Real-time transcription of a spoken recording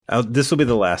This will be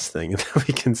the last thing, and then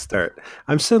we can start.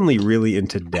 I'm suddenly really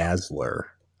into Dazzler.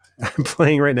 I'm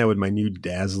playing right now with my new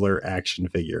Dazzler action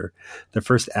figure. The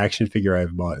first action figure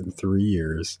I've bought in 3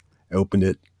 years. I opened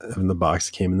it, and the box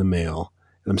came in the mail.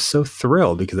 And I'm so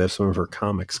thrilled because I have some of her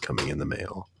comics coming in the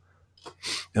mail.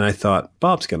 And I thought,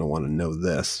 Bob's going to want to know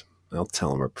this. I'll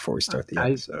tell him right before we start the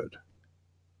episode.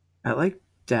 I like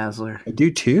Dazzler. I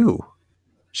do too.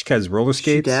 She has roller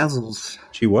skates. She dazzles.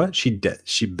 She what? If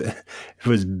it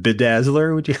was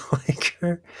Bedazzler, would you like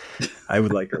her? I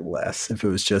would like her less if it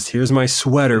was just, here's my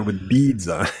sweater with beads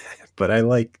on it. But I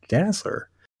like Dazzler.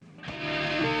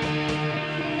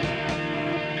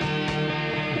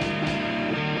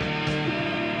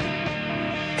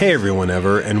 Hey everyone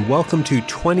ever, and welcome to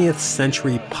 20th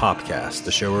Century Popcast,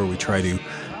 the show where we try to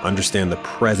understand the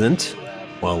present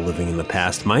while living in the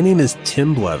past. My name is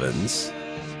Tim Blevins.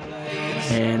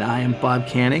 And I am Bob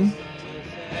Canning.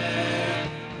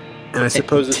 And I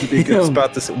suppose this would be a good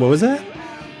spot to say, what was that?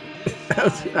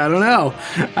 I don't know.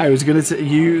 I was going to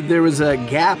say, there was a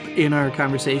gap in our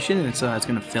conversation, and so I was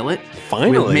going to fill it.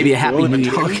 Finally. Maybe a happy We've been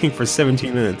new year. talking for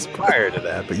 17 minutes prior to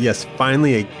that, but yes,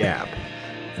 finally a gap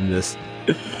in this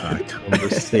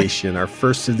conversation. Our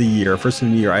first of the year.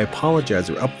 I apologize.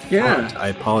 We're up front. I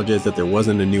apologize that there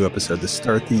wasn't a new episode to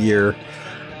start the year.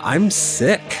 I'm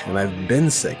sick, and I've been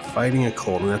sick, fighting a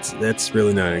cold, and that's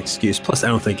really not an excuse. Plus, I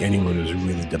don't think anyone was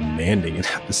really demanding an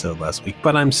episode last week,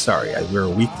 but I'm sorry. We're a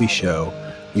weekly show.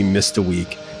 We missed a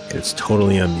week, and it's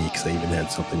totally on me because I even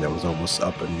had something that was almost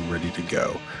up and ready to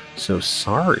go. So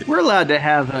sorry. We're allowed to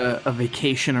have a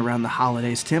vacation around the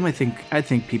holidays, Tim. I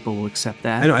think people will accept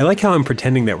that. I know. I like how I'm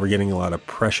pretending that we're getting a lot of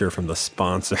pressure from the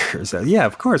sponsors. Yeah,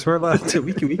 of course, we're allowed to.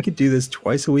 We could do this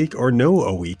twice a week or no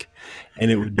a week,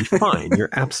 and it would be fine. You're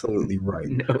absolutely right.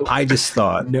 No, I just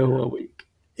thought no a week.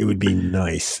 It would be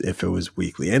nice if it was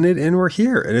weekly, and we're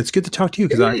here, and it's good to talk to you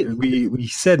because we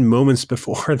said moments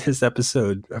before this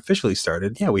episode officially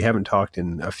started. Yeah, we haven't talked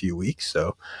in a few weeks,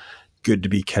 so good to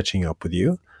be catching up with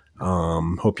you.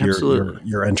 Hope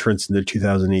your entrance into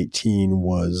 2018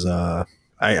 was, I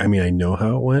mean, I know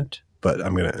how it went, but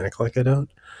I'm going to act like I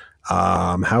don't.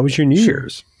 How was your New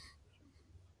Year's?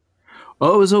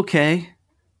 Oh, it was okay.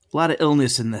 A lot of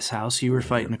illness in this house. You were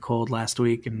fighting a cold last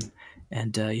week, and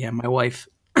my wife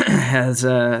has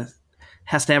to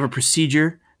have a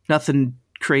procedure. Nothing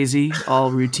crazy, all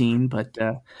routine, but,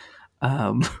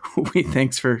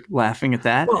 thanks for laughing at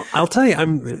that. Well, I'll tell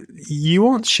you, you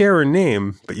won't share her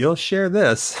name, but you'll share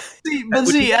this.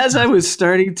 See, as I was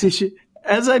starting to,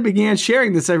 as I began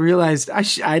sharing this, I realized I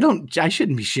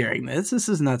shouldn't be sharing this. This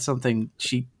is not something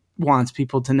she wants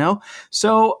people to know.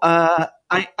 So I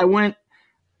went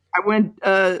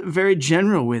very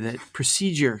general with it.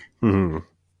 Procedure, no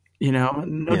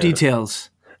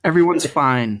details. Everyone's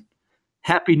fine.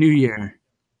 Happy New Year.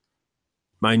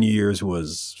 My New Year's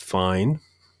was fine.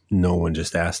 No one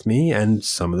just asked me, and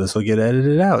some of this will get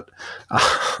edited out.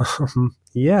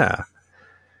 Yeah.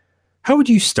 How would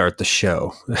you start the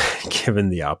show, given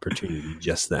the opportunity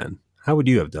just then? How would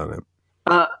you have done it?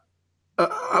 I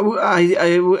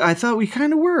thought we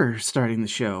kind of were starting the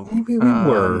show. We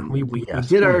were. You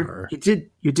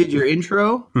did your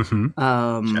intro.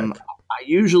 Mm-hmm.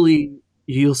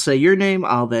 You'll say your name.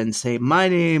 I'll then say my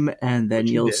name, and then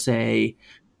you'll say.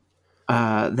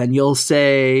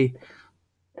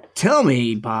 Tell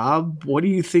me, Bob, what do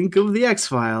you think of the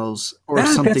X-Files? Or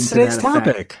something that's to today's that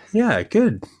topic. effect. Yeah,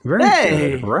 good. Very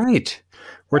good. Right.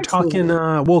 We're talking,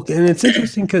 and it's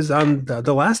interesting because on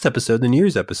the last episode, the New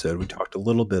Year's episode, we talked a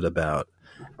little bit about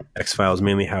X-Files,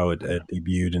 mainly how it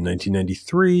debuted in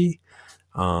 1993.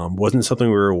 Wasn't something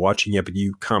we were watching yet, but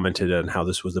you commented on how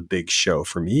this was a big show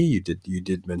for me. You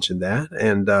did mention that.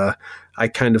 And I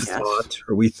kind of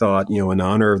we thought, in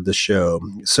honor of the show.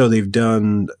 So they've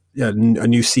done a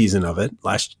new season of it.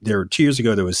 2 years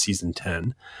ago, there was season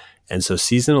 10. And so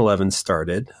season 11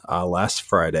 started last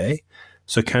Friday.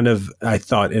 So kind of, I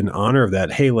thought in honor of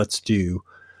that, hey, let's do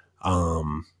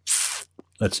an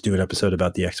episode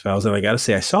about the X-Files. And I got to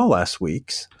say, I saw last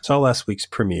week's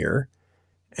premiere.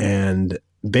 And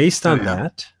based on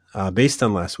based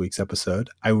on last week's episode,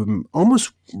 I'm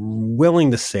almost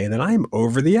willing to say that I'm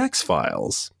over the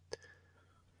X-Files.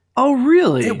 Oh,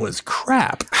 really? It was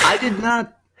crap. I did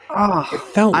not.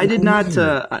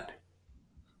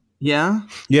 Yeah.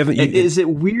 Is it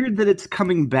weird that it's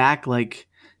coming back like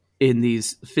in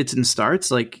these fits and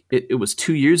starts? Like it was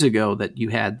 2 years ago that you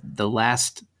had the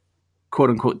last quote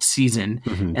unquote season.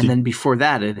 Mm-hmm. And then before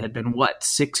that, it had been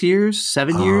 6 years,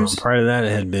 7 years? Prior to that,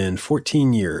 it had been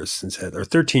 14 years or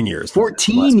 13 years.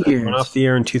 14 years. Went off the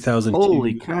air in 2002.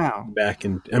 Holy cow.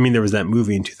 There was that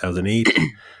movie in 2008.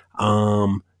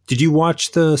 Did you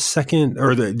watch the second,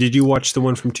 or did you watch the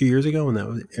one from 2 years ago when that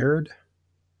was aired?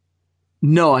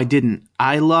 No, I didn't.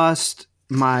 I lost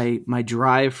my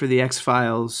drive for the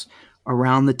X-Files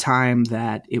around the time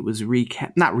that it was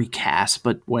not recast,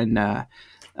 but when John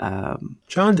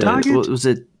Doggett? What was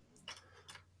it?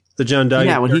 The John Doggett.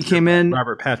 Yeah, when he came in.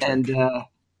 Robert Patrick. And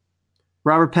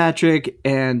Robert Patrick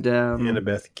and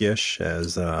Annabeth Gish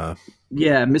as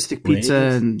Mystic Pizza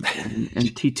and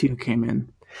T2 came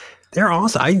in. They're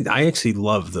awesome. I actually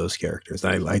love those characters.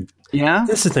 Yeah.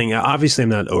 That's the thing. Obviously, I'm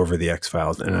not over the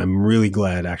X-Files, and I'm really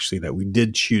glad actually that we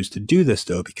did choose to do this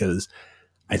though, because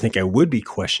I think I would be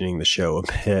questioning the show a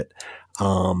bit.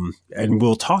 And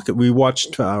we'll talk. We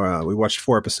watched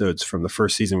 4 episodes from the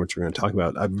first season, which we're going to talk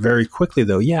about very quickly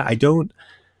though. Yeah, I don't.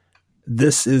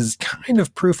 This is kind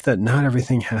of proof that not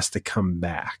everything has to come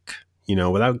back. You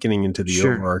know, without getting into the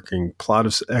overarching plot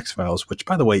of X-Files, which,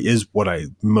 by the way, is what I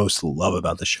most love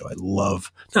about the show.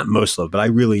 But I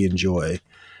really enjoy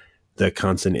the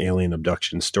constant alien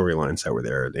abduction storylines that were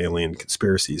there, alien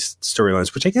conspiracies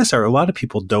storylines, which I guess are a lot of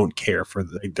people don't care for.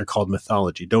 They're called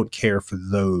mythology, don't care for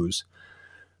those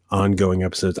ongoing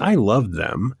episodes. I loved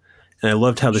them, and I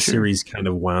loved how the series kind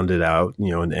of wound it out,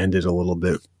 you know, and ended a little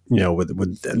bit. You know, with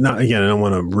not again, I don't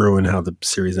want to ruin how the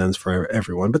series ends for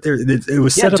everyone, but it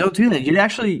was set up. Don't do that.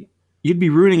 You'd be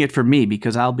ruining it for me,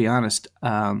 because I'll be honest.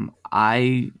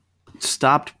 I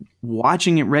stopped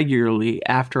watching it regularly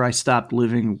after I stopped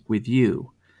living with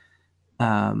you,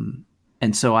 and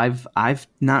so I've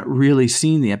not really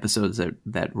seen the episodes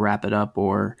that wrap it up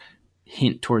or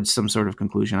hint towards some sort of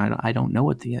conclusion. I don't know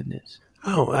what the end is.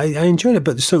 Oh, I enjoyed it.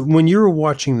 But so when you were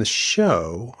watching the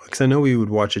show, because I know we would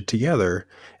watch it together,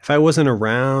 if I wasn't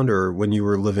around or when you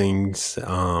were living, say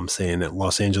in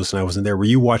Los Angeles and I wasn't there, were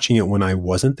you watching it when I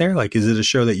wasn't there? Like, is it a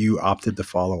show that you opted to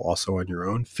follow also on your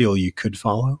own? Feel you could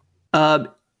follow?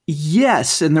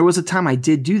 Yes. And there was a time I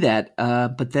did do that.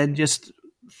 But then just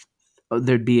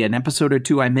there'd be an episode or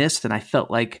two I missed, and I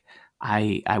felt like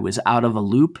I was out of a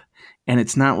loop. And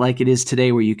it's not like it is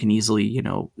today where you can easily, you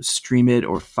know, stream it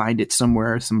or find it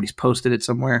somewhere. Somebody's posted it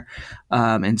somewhere.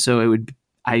 And so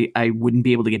I wouldn't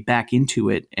be able to get back into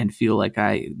it and feel like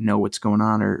I know what's going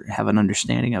on or have an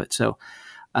understanding of it. So,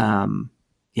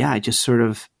 I just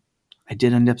I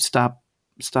did end up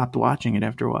stopped watching it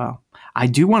after a while. I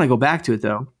do want to go back to it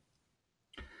though.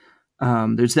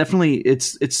 There's definitely,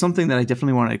 it's something that I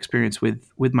definitely want to experience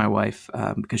with my wife,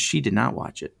 because she did not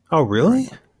watch it. Oh, really?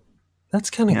 That's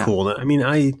kind of cool. I mean,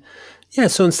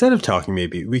 so instead of talking,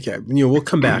 maybe we can, we'll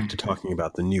come back to talking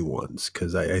about the new ones,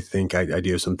 because I think I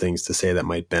do have some things to say that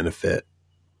might benefit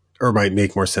or might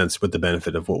make more sense with the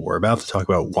benefit of what we're about to talk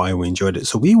about, why we enjoyed it.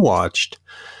 So we watched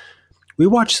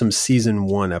some season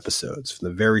 1 episodes from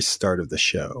the very start of the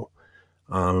show.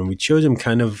 We chose them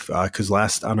kind of because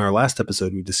on our last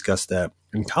episode, we discussed that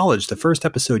in college, the first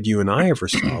episode you and I ever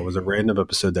saw was a random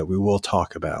episode that we will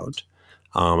talk about.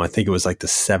 I think it was like the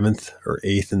 7th or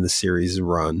 8th in the series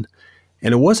run.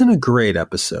 And it wasn't a great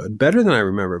episode, better than I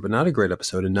remember, but not a great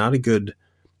episode and not a good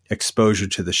exposure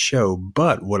to the show.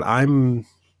 But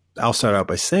I'll start out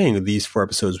by saying these 4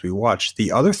 episodes we watched,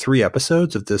 the other 3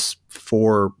 episodes of this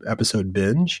 4 episode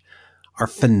binge are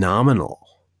phenomenal.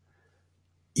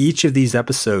 Each of these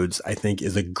episodes, I think,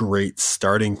 is a great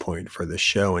starting point for the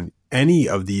show. And any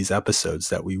of these episodes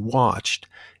that we watched,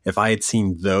 if I had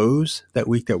seen those that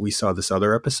week that we saw this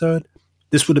other episode,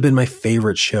 this would have been my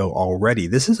favorite show already.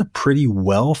 This is a pretty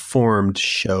well-formed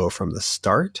show from the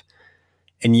start.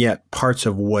 And yet parts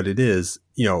of what it is,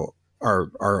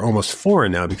 are almost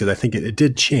foreign now, because I think it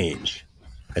did change.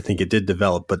 I think it did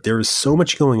develop, but there is so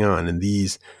much going on in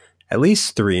these, at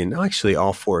least 3, and actually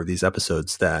all 4 of these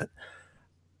episodes, that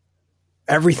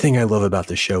everything I love about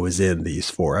the show is in these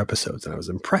 4 episodes. And I was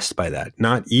impressed by that.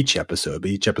 Not each episode,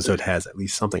 but each episode has at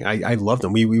least something. I love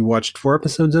them. We watched 4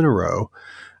 episodes in a row.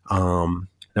 An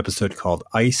episode called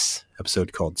Ice,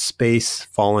 episode called Space,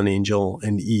 Fallen Angel,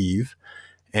 and Eve.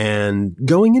 And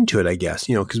going into it, I guess,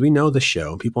 because we know the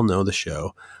show, people know the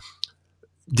show.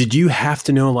 Did you have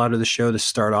to know a lot of the show to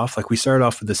start off? Like, we started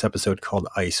off with this episode called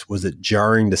Ice. Was it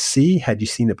jarring to see? Had you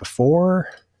seen it before?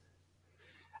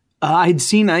 I'd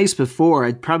seen Ice before.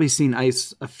 I'd probably seen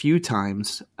Ice a few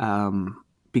times,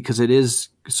 because it is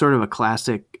sort of a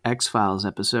classic X-Files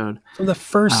episode. From the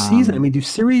first season. I mean, do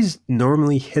series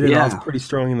normally hit it off pretty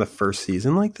strong in the first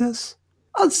season like this?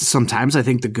 Sometimes I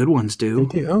think the good ones do.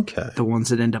 They do? Okay. The ones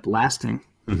that end up lasting.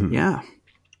 Mm-hmm. Yeah.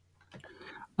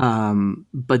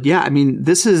 But yeah, I mean,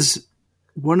 this is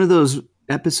one of those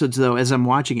episodes, though, as I'm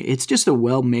watching it, it's just a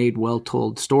well-made,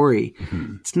 well-told story.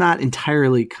 Mm-hmm. It's not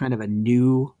entirely kind of a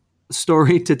new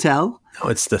story to tell. No,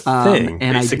 it's The Thing.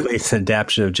 Basically, it's an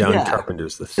adaptation of John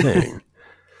Carpenter's The Thing.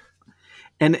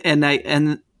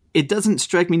 and it doesn't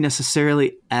strike me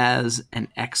necessarily as an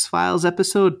X-Files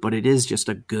episode, but it is just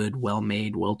a good,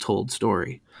 well-made, well-told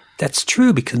story. That's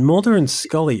true, because Mulder and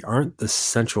Scully aren't the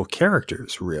central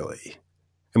characters, really.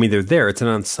 I mean, they're there. It's an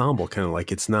ensemble, kind of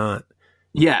like it's not.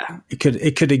 Yeah, it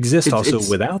could exist it's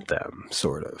without them,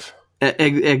 sort of.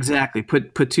 Exactly.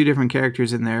 Put two different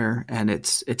characters in there, and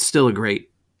it's still a great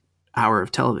hour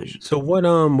of television. So why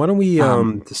don't we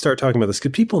start talking about this?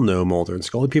 Because people know Mulder and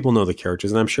Scully, people know the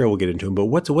characters, and I'm sure we'll get into them. But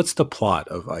what's the plot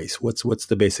of ICE? What's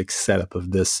the basic setup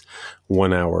of this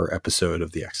 1 hour episode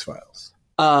of the X-Files?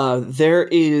 There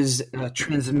is a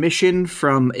transmission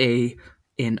from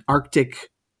an Arctic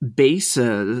base,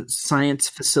 a science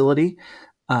facility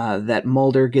that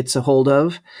Mulder gets a hold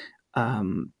of.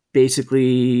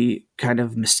 Basically kind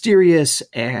of mysterious,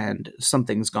 and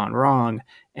something's gone wrong.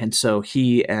 And so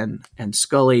he and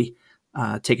Scully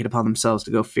take it upon themselves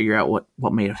to go figure out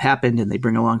what may have happened. And they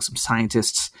bring along some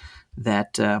scientists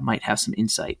that might have some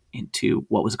insight into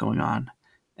what was going on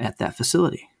at that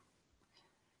facility.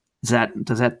 Does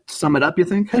that sum it up, you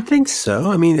think? I think so.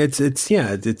 I mean, it's it's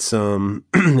an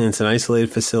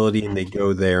isolated facility, and they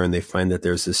go there and they find that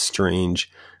there's this strange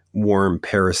worm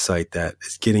parasite that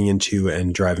is getting into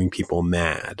and driving people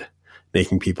mad,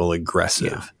 making people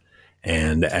aggressive. Yeah.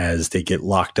 And as they get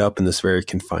locked up in this very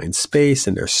confined space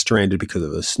and they're stranded because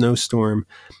of a snowstorm,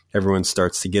 everyone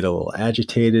starts to get a little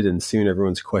agitated, and soon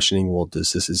everyone's questioning, well,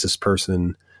 does this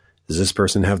person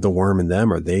have the worm in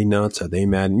them? Are they nuts? Are they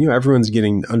mad? And, everyone's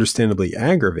getting understandably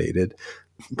aggravated,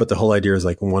 but the whole idea is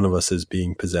like one of us is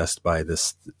being possessed by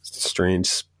this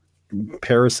strange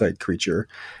parasite creature,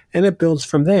 and it builds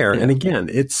from there. Yeah. And again,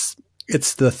 it's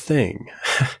The Thing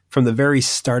from the very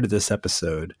start of this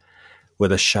episode,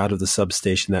 with a shot of the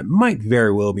substation that might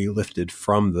very well be lifted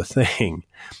from The Thing.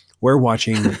 We're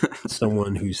watching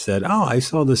someone who said, "Oh, I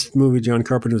saw this movie, John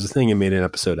Carpenter's The Thing," and made an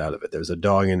episode out of it. There's a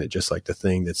dog in it, just like The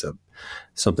Thing. That's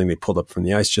something they pulled up from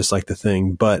the ice, just like The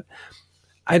Thing. But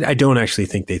I don't actually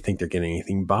think they think they're getting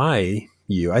anything by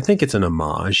you. I think it's an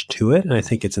homage to it, and I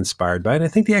think it's inspired by it. I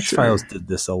think the X-Files did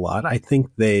this a lot. I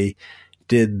think they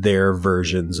did their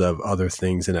versions of other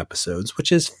things in episodes,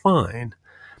 which is fine.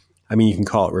 I mean, you can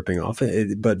call it ripping off,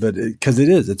 but because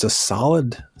it's a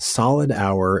solid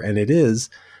hour, and it is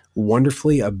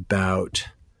wonderfully about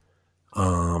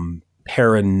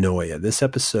paranoia. This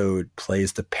episode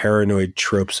plays the paranoid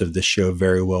tropes of the show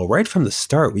very well. Right from the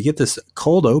start, we get this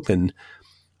cold open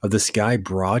of this guy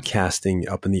broadcasting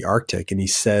up in the Arctic, and he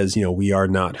says, "We are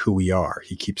not who we are."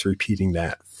 He keeps repeating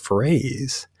that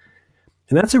phrase.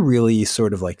 And that's a really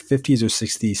sort of like 50s or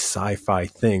 60s sci-fi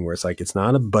thing, where it's like, it's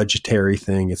not a budgetary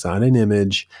thing. It's not an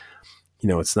image.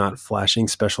 It's not flashing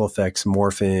special effects,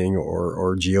 morphing,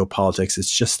 or geopolitics.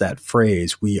 It's just that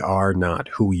phrase, "We are not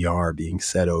who we are," being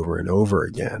said over and over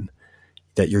again,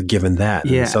 that you're given that.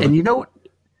 Yeah. And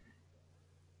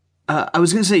I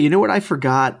was going to say, what I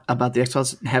forgot about the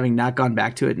X-Files, having not gone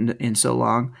back to it in so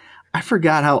long? I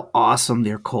forgot how awesome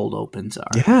their cold opens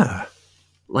are. Yeah.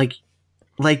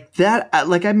 Like that,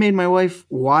 like I made my wife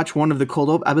watch one of the cold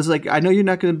open. I was like, I know you're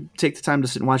not going to take the time to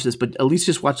sit and watch this, but at least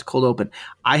just watch the cold open.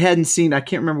 I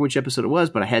can't remember which episode it was,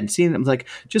 but I hadn't seen it. I was like,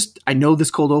 I know this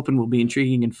cold open will be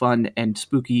intriguing and fun and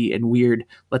spooky and weird.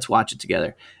 Let's watch it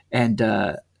together. And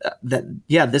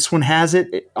this one has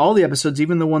it. All the episodes,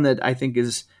 even the one that I think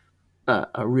is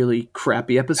a really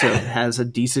crappy episode, has a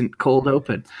decent cold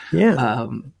open. Yeah.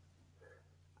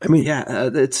 And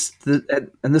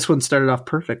this one started off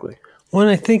perfectly. Well,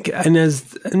 I think, and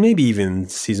maybe even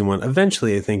season one,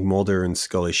 eventually I think Mulder and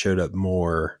Scully showed up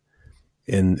more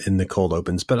in the cold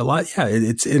opens, but a lot,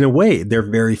 it's in a way, they're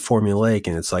very formulaic,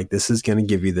 and it's like, this is going to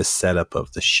give you the setup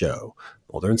of the show.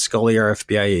 Mulder and Scully are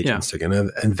FBI agents. Yeah. They're going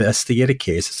to investigate a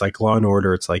case. It's like Law and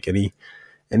Order. It's like any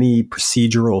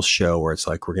procedural show where it's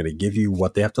like, we're going to give you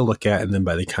what they have to look at, and then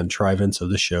by the contrivance of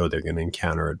the show, they're going to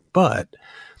encounter it. But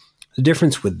the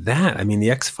difference with that, I mean,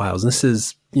 the X-Files, this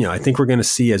is, I think we're going to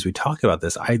see as we talk about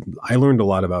this, I learned a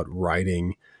lot about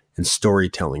writing and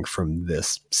storytelling from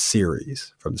this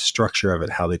series, from the structure of it,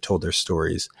 how they told their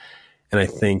stories. And I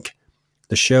think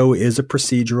the show is a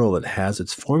procedural. It has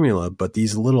its formula, but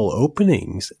these little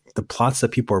openings, the plots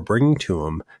that people are bringing to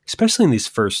them, especially in these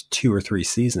first 2 or 3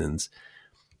 seasons,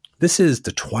 this is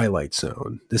the Twilight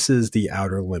Zone. This is the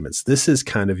Outer Limits. This is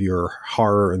kind of your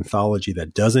horror anthology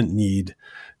that doesn't need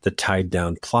the tied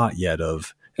down plot yet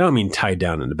of, I don't mean tied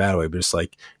down in a bad way, but it's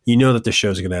like, that the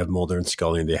show's going to have Mulder and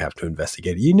Scully and they have to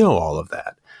investigate it. All of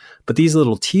that. But these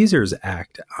little teasers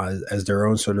act as their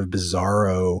own sort of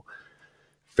bizarro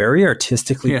very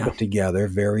artistically put together,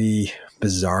 very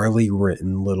bizarrely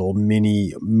written little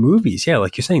mini movies. Yeah,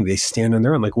 like you're saying, they stand on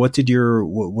their own. Like, what did your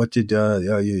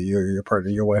partner,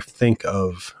 your wife, think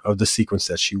of the sequence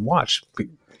that she watched?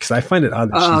 Because I find it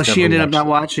odd that she ended up not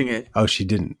watching it. Oh, she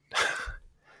didn't.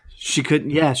 She couldn't.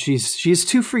 Yeah, she's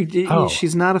too freaked.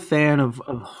 She's not a fan of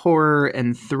horror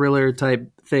and thriller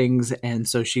type things, and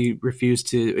so she refused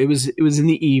to. It was in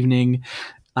the evening,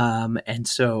 and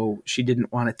so she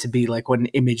didn't want it to be like one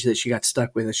image that she got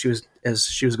stuck with as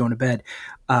she was going to bed.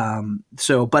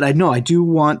 But I know I do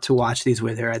want to watch these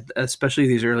with her, especially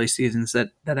these early seasons that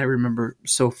I remember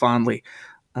so fondly.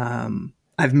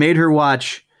 I've made her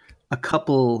watch a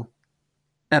couple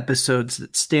episodes,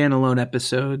 standalone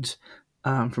episodes.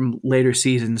 From later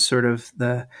seasons, sort of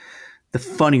the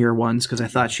funnier ones, because I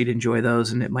thought she'd enjoy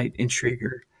those and it might intrigue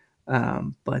her.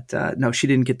 But no, she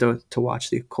didn't get to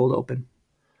watch the cold open.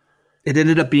 It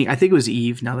ended up being, I think it was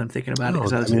Eve. Now that I'm thinking about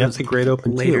it, that's a great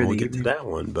open too. We'll get to that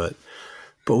one, but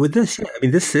with this,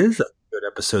 this is a good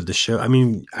episode to show.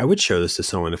 I would show this to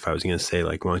someone if I was going to say,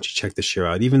 like, why don't you check the show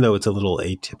out, even though it's a little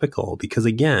atypical, because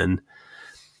again,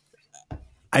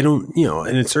 I don't,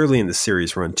 and it's early in the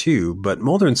series run too, but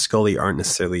Mulder and Scully aren't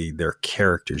necessarily their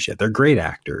characters yet. They're great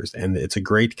actors and it's a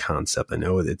great concept. I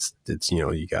know it's,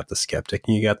 you got the skeptic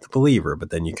and you got the believer, but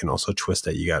then you can also twist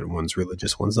that you got one's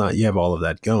religious, one's not. You have all of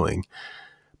that going,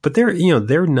 but they're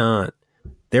not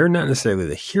necessarily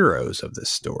the heroes of this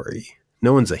story.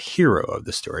 No one's a hero of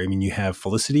the story. You have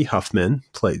Felicity Huffman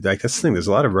play, like that's the thing. There's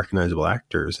a lot of recognizable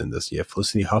actors in this. You have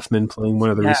Felicity Huffman playing one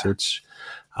of the research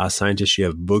scientists. You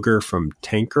have Booga from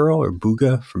Tank Girl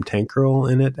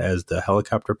in it as the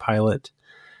helicopter pilot.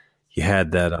 You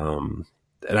had that, and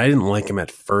I didn't like him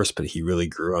at first, but he really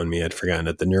grew on me. I'd forgotten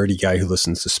it. The nerdy guy who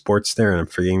listens to sports there, and I'm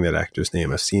forgetting that actor's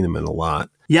name. I've seen him in a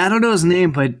lot. Yeah, I don't know his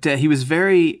name, but he was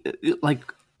very,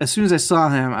 as soon as I saw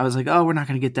him, I was like, oh, we're not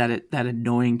going to get that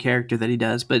annoying character that he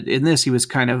does. But in this, he was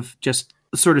kind of just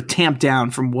sort of tamped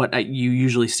down from what you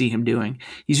usually see him doing.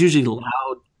 He's usually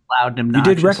loud and obnoxious.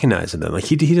 You did recognize him then, like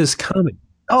he does comedy.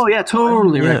 Oh yeah,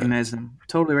 totally recognize him.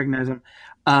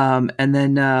 And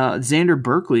then Xander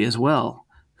Berkeley as well,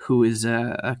 who is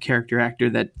a character actor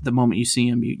that the moment you see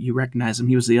him, you recognize him.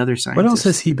 He was the other scientist. What else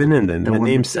has he been in then? The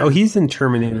name's he's in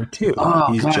Terminator 2.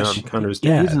 Oh, he's gosh. John Connor's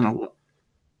dad. He's in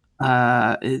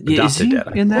Adopted dad,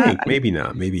 I in that? think. Maybe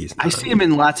not. Maybe he's not. I see him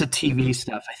in lots of TV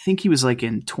stuff. I think he was like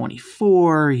in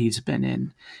 24. He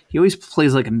always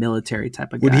plays like a military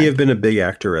type of guy. Would he have been a big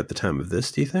actor at the time of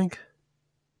this, do you think?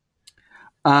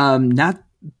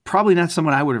 Probably not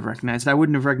someone I would have recognized. I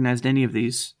wouldn't have recognized any of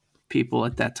these people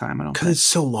at that time. I don't. Because it's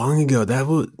so long ago. That's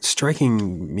what struck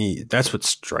me. That's what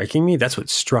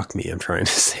struck me. I'm trying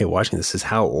to say watching this is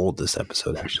how old this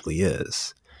episode actually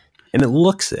is. And it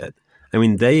looks it.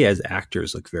 They as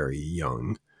actors look very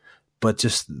young, but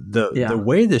just the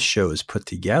way this show is put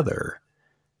together,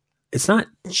 it's not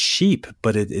cheap,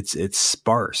 but it's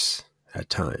sparse at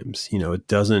times. It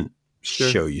doesn't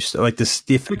show you stuff like this.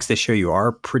 The effects they show you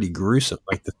are pretty gruesome.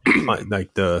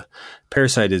 Like the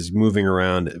parasite is moving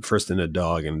around first in a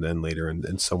dog and then later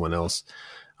in someone else.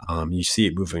 You see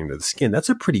it moving into the skin. That's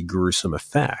a pretty gruesome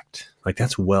effect. Like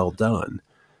that's well done.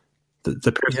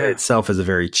 The parasite itself is a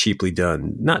very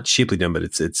not cheaply done, but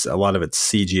it's a lot of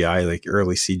it's CGI, like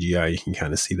early CGI. You can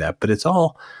kind of see that, but it's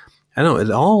all,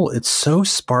 it's so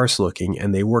sparse looking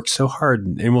and they work so hard,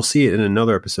 and we'll see it in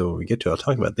another episode when we get to it. I'll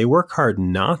talk about it. They work hard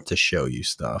not to show you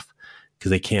stuff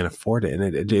because they can't afford it.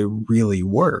 And it really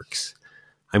works.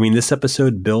 This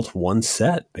episode built one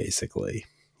set basically,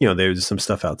 there's some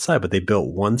stuff outside, but they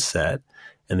built one set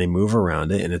and they move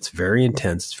around it and it's very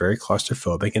intense. It's very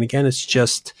claustrophobic. And again,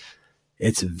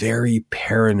 it's very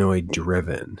paranoid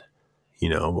driven,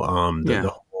 the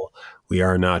whole "we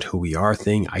are not who we are"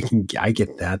 thing. I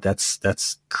get that.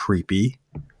 That's creepy,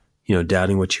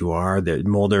 doubting what you are. That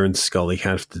Mulder and Scully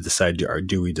kind of have to decide: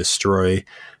 do we destroy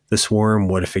this worm?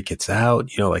 What if it gets out?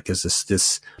 There's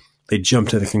this. They jump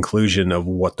to the conclusion of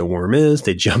what the worm is.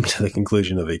 They jump to the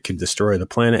conclusion of it could destroy the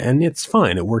planet, and it's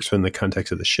fine. It works within the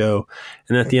context of the show.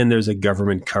 And at the end, there's a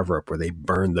government cover up where they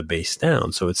burn the base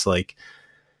down. So it's like.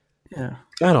 Yeah,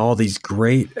 got all these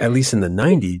great, at least in the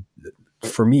 90s,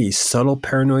 for me, subtle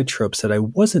paranoid tropes that I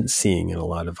wasn't seeing in a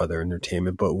lot of other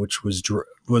entertainment, but which was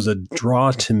a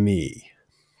draw to me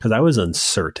because I was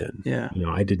uncertain. Yeah,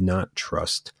 I did not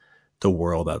trust the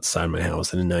world outside my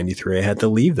house, and in '93, I had to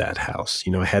leave that house.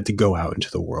 I had to go out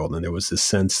into the world, and there was this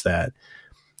sense that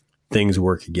things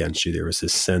work against you. There was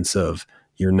this sense of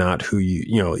you're not who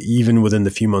even within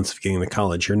the few months of getting to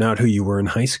college, you're not who you were in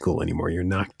high school anymore. You're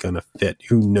not going to fit.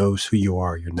 Who knows who you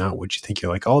are? You're not what you think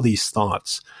you're like. All these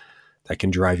thoughts that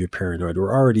can drive you paranoid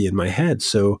were already in my head.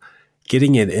 So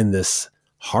getting it in this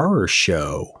horror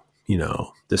show,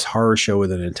 this horror show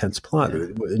with an intense plot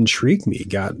intrigued me,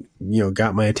 got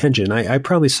my attention. I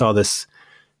probably saw this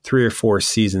 3 or 4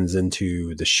 seasons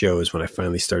into the shows when I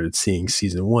finally started seeing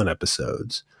season 1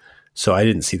 episodes. So I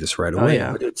didn't see this right away,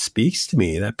 but it speaks to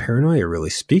me. That paranoia really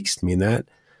speaks to me. And that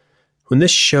when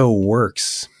this show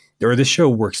works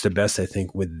the best, I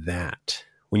think, with that,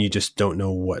 when you just don't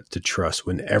know what to trust,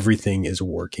 when everything is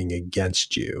working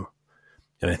against you.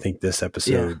 And I think this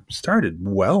episode started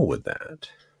well with that.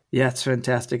 Yeah, it's a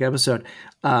fantastic episode.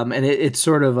 And it's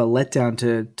sort of a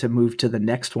letdown to move to the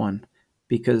next one,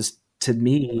 because to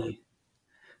me,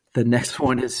 the next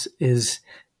one is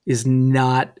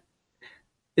not,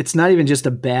 it's not even just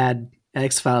a bad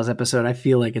X-Files episode. I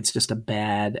feel like it's just a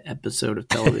bad episode of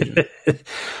television.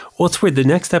 Well, it's weird. The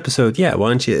next episode, why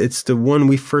don't you? It's the one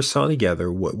we first saw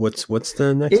together. What's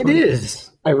the next one? It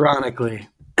is, ironically.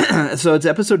 So it's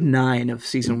episode 9 of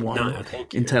season 1,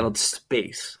 entitled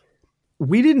Space.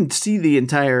 We didn't see the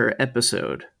entire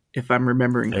episode, if I'm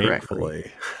remembering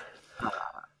correctly.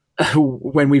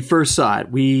 When we first saw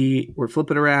it, we were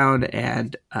flipping around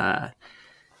and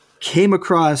came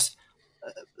across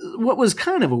what was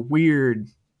kind of a weird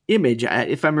image.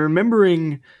 If I'm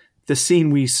remembering the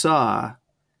scene we saw,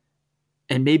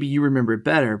 and maybe you remember it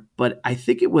better, but I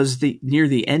think it was near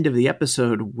the end of the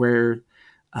episode where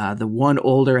the one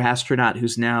older astronaut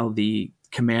who's now the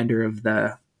commander of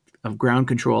ground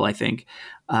control, I think,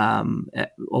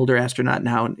 older astronaut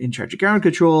now in charge of ground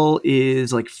control,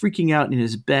 is like freaking out in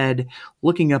his bed,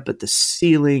 looking up at the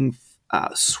ceiling,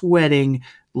 sweating,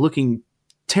 looking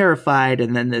terrified.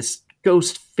 And then this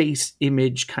ghost face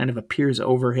image kind of appears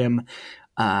over him.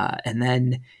 And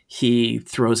then he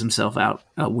throws himself out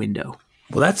a window.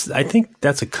 Well, I think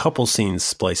that's a couple scenes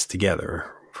spliced together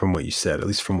from what you said, at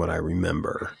least from what I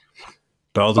remember.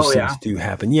 But all those things do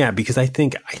happen. Yeah, because I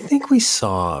think we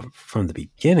saw from the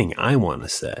beginning, I want to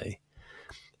say,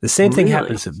 the same thing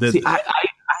happens. See, I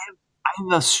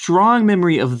have a strong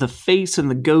memory of the face and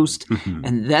the ghost,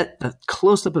 and the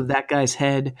close-up of that guy's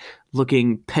head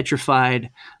looking petrified,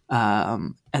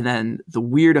 and then the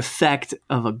weird effect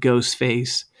of a ghost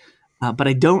face. But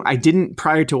I didn't,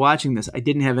 prior to watching this, I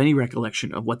didn't have any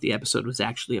recollection of what the episode was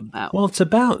actually about. Well, it's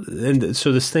about, and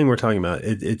so this thing we're talking about,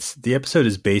 it's the episode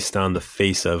is based on the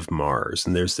face of Mars.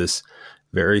 And there's this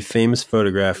very famous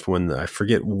photograph when, I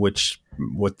forget what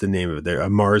the name of it, there, a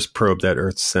Mars probe that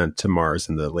Earth sent to Mars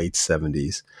in the late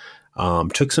 70s,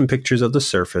 took some pictures of the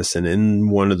surface. And in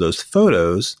one of those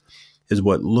photos is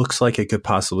what looks like it could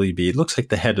possibly be, it looks like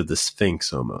the head of the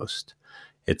Sphinx almost.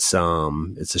 It's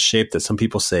a shape that some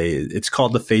people say it's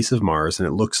called the face of Mars, and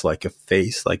it looks like a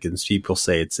face. Like people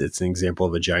say it's an example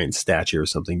of a giant statue or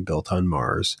something built on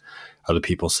Mars. Other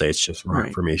people say it's just rock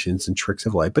formations and tricks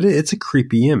of light, but it's a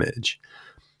creepy image.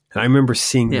 And I remember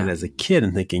seeing it as a kid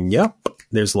and thinking, "Yep,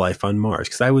 there's life on Mars."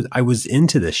 Because I was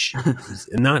into this shit,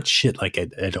 not shit like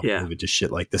I don't believe it, just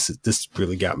shit like this. This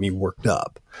really got me worked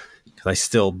up because I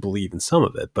still believe in some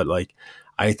of it, but like.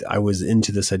 I was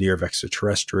into this idea of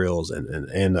extraterrestrials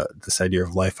and this idea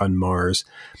of life on Mars,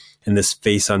 and this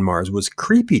face on Mars was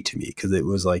creepy to me because it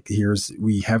was like,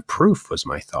 we have proof, was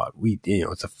my thought.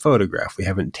 It's a photograph. We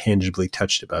haven't tangibly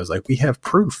touched it, but I was like, we have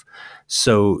proof.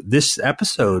 So this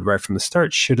episode right from the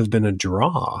start should have been a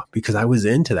draw because I was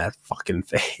into that fucking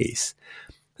face.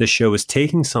 The show was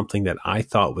taking something that I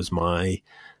thought was my,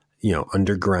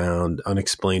 underground,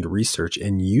 unexplained research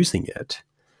and using it.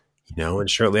 And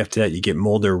shortly after that, you get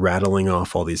Mulder rattling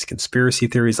off all these conspiracy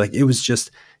theories. Like it was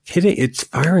just it's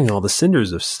firing all the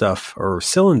cylinders of stuff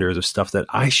that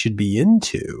I should be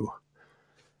into.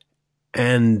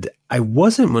 And I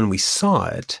wasn't when we saw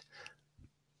it.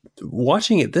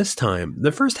 Watching it this time,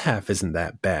 the first half isn't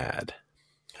that bad.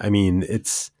 I mean,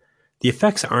 the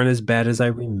effects aren't as bad as I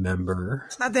remember.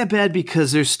 It's not that bad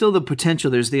because there's still the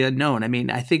potential. There's the unknown. I mean,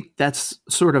 I think that's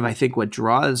sort of, what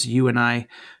draws you and I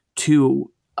to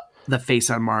the face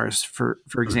on Mars, for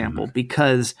example,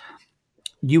 because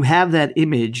you have that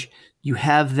image, you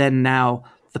have then now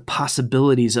the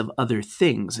possibilities of other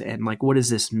things. And like, what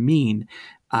does this mean?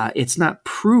 It's not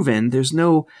proven. There's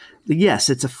no, yes,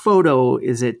 it's a photo.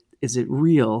 Is it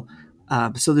real?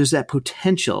 So there's that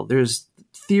potential. There's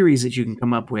theories that you can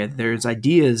come up with. There's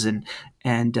ideas and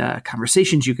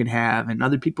conversations you can have, and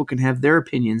other people can have their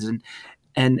opinions.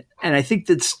 And I think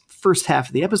this first half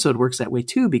of the episode works that way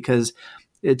too, because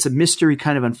it's a mystery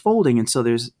kind of unfolding. And so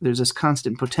there's this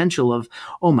constant potential of,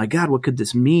 oh my God, what could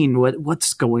this mean?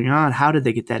 What's going on? How did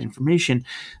they get that information?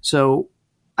 So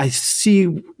I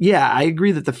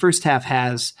agree that the first half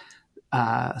has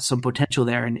some potential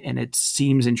there, and it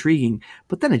seems intriguing.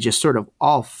 But then it just sort of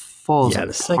all falls apart.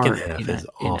 The second half is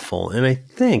awful. And I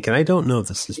think, and I don't know if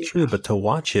this is true, but to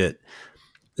watch it,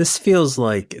 this feels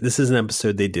like this is an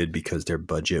episode they did because their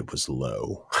budget was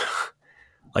low.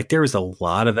 Like there was a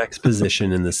lot of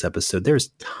exposition in this episode.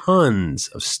 There's tons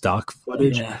of stock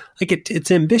footage. Yeah. Like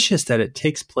it's ambitious that it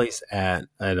takes place at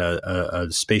a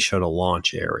space shuttle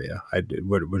launch area.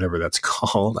 Whatever that's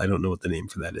called. I don't know what the name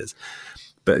for that is.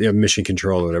 But mission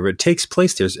control or whatever. It takes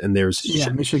place there's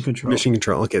mission control. Mission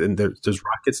control. Okay, and there's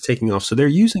rockets taking off. So they're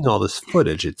using all this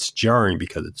footage. It's jarring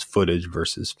because it's footage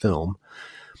versus film.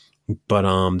 But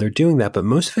they're doing that, but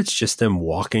most of it's just them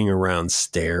walking around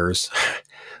stairs,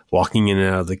 walking in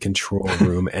and out of the control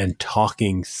room and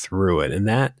talking through it. And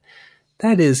that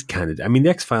is kind of, I mean, the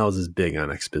X-Files is big on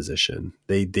exposition.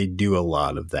 They do a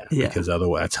lot of that because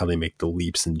otherwise that's how they make the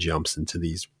leaps and jumps into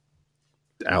these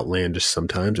outlandish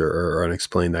sometimes or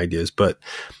unexplained ideas. But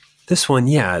this one,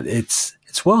 it's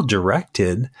well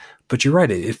directed, but you're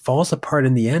right. It falls apart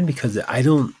in the end because I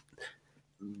don't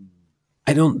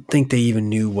think they even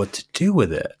knew what to do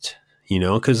with it,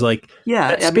 because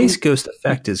that Space Ghost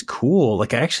effect is cool.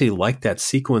 Like I actually like that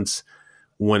sequence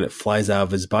when it flies out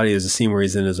of his body. There's a scene where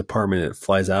he's in his apartment and it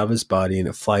flies out of his body and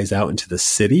it flies out into the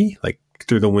city, like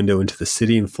through the window into the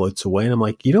city and floats away. And I'm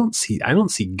like, I don't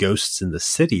see ghosts in the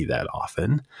city that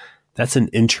often. That's an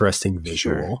interesting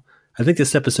visual. Sure. I think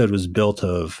this episode was built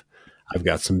of, I've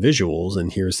got some visuals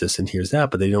and here's this and here's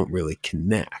that, but they don't really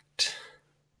connect.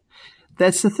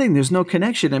 That's the thing. There's no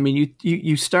connection. I mean,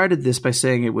 you started this by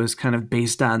saying it was kind of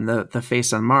based on the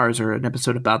Face on Mars, or an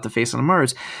episode about the Face on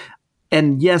Mars.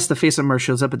 And yes, the Face on Mars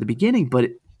shows up at the beginning, but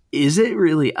is it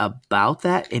really about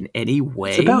that in any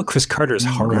way? It's about Chris Carter's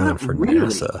hard on for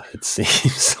NASA. It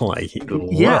seems like he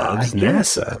loves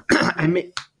NASA. I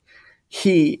mean,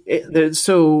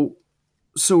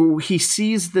 so he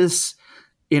sees this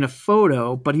in a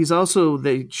photo, but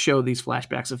they show these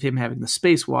flashbacks of him having the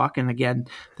spacewalk. And again,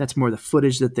 that's more the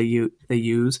footage that they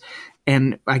use.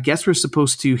 And I guess we're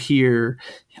supposed to hear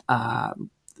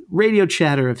radio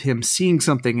chatter of him seeing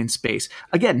something in space.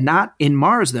 Again, not in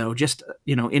Mars though, just,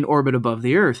 in orbit above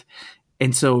the Earth.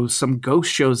 And so some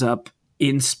ghost shows up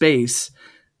in space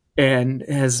and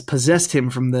has possessed him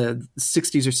from the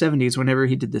 60s or 70s whenever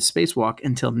he did the spacewalk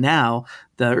until now,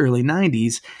 the early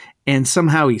 90s. And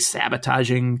somehow he's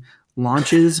sabotaging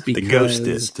launches because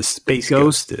the Space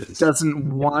Ghost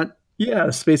doesn't want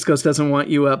Space Ghost doesn't want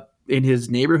you up in his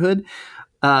neighborhood.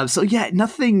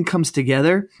 Nothing comes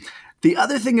together. The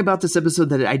other thing about this episode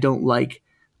that I don't like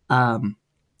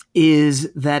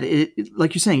is that it,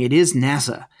 like you're saying, it is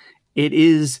NASA. It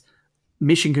is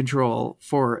mission control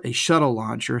for a shuttle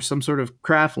launch or some sort of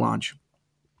craft launch.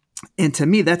 And to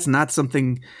me, that's not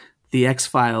something the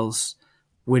X-Files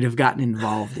would have gotten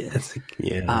involved in.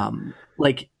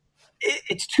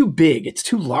 It's too big. It's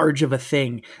too large of a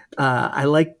thing. I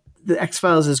like the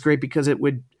X-Files is great because it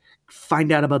would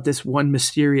find out about this one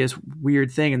mysterious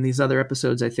weird thing. And these other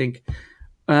episodes, I think,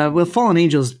 Fallen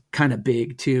Angel's kind of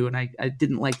big too. And I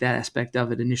didn't like that aspect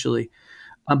of it initially.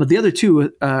 But the other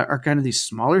two are kind of these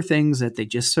smaller things that they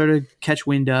just sort of catch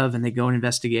wind of and they go and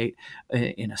investigate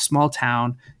in a small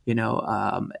town,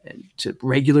 to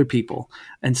regular people.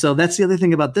 And so that's the other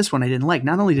thing about this one I didn't like.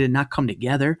 Not only did it not come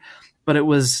together, but it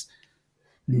was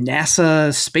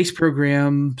NASA space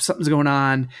program. Something's going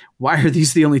on. Why are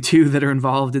these the only two that are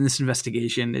involved in this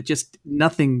investigation? It just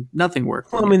nothing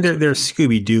worked. Well, I mean, they're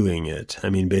Scooby-Dooing it. I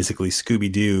mean, basically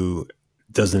Scooby-Doo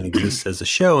doesn't exist as a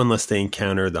show unless they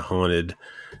encounter the haunted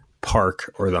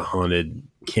park or the haunted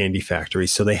candy factory.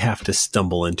 So they have to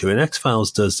stumble into it. And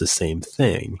X-Files does the same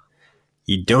thing.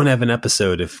 You don't have an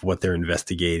episode if what they're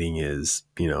investigating is,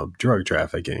 drug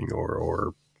trafficking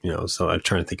or so I'm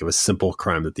trying to think of a simple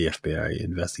crime that the FBI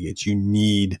investigates. You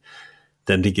need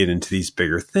them to get into these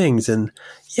bigger things. And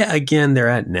again, they're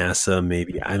at NASA.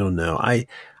 Maybe, I don't know. I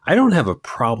don't have a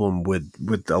problem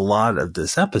with a lot of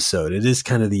this episode. It is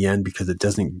kind of the end because it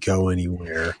doesn't go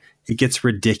anywhere. It gets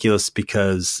ridiculous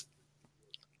because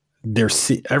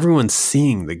everyone's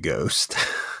seeing the ghost.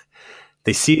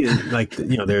 They see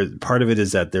part of it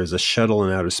is that there's a shuttle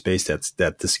in outer space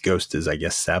that this ghost is, I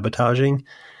guess, sabotaging.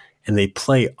 And they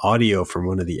play audio from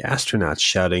one of the astronauts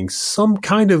shouting some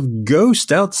kind of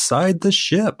ghost outside the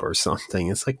ship or something.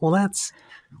 It's like, well,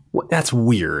 that's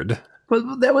weird. But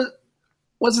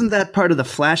wasn't that part of the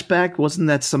flashback? Wasn't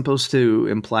that supposed to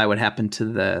imply what happened to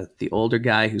the older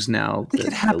guy who's now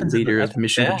the leader of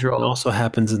mission control? It also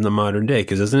happens in the modern day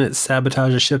because doesn't it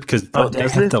sabotage a ship? Because they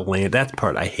have to land. That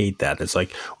part, I hate that. It's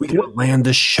like, we can land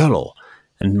the shuttle.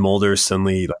 and Mulder's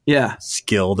suddenly Yeah.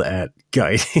 skilled at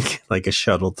guiding like a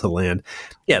shuttle to land.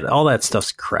 Yeah, all that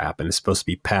stuff's crap, and it's supposed to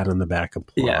be pat on the back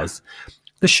applause. Yeah.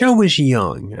 The show was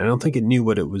young. I don't think it knew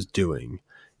what it was doing.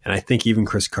 And I think even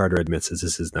Chris Carter admits that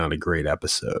this is not a great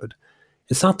episode.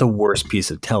 It's not the worst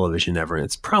piece of television ever, and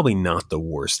it's probably not the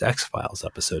worst X-Files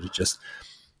episode. It just,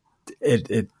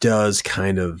 it does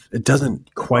kind of, it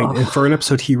doesn't quite, and for an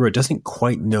episode he wrote, it doesn't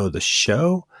quite know the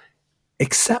show,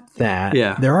 except that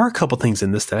there are a couple things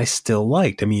in this that I still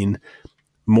liked. I mean,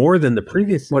 more than the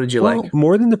previous. What did you like?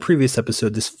 More than the previous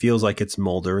episode, this feels like it's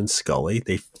Mulder and Scully.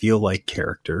 They feel like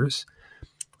characters.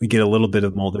 We get a little bit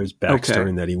of Mulder's backstory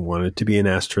in that he wanted to be an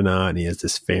astronaut and he has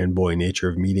this fanboy nature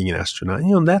of meeting an astronaut.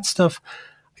 You know, that stuff,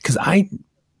 because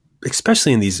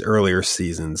especially in these earlier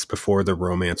seasons before the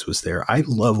romance was there, I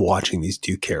love watching these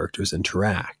two characters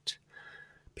interact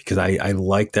because I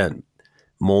like that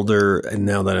Mulder, and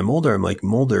now that I'm older, I'm like,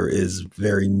 Mulder is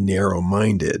very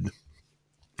narrow-minded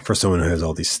for someone who has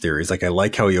all these theories. Like, I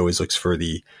like how he always looks for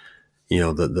the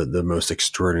most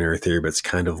extraordinary theory, but it's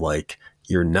kind of like,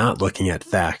 you're not looking at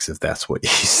facts if that's what you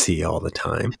see all the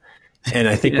time. And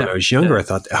I think when I was younger, I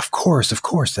thought, of course,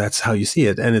 that's how you see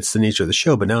it. And it's the nature of the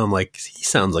show. But now I'm like, he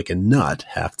sounds like a nut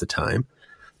half the time.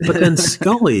 But then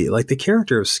Scully, like the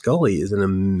character of Scully is an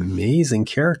amazing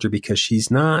character because she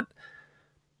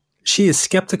is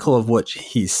skeptical of what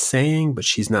he's saying, but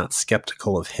she's not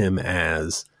skeptical of him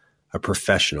as a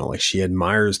professional. Like, she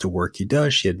admires the work he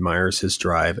does. She admires his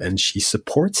drive and she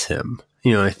supports him.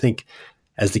 You know, I think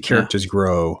as the characters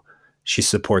grow, she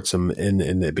supports them and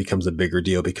it becomes a bigger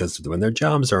deal because when their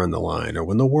jobs are on the line or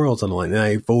when the world's on the line. And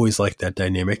I've always liked that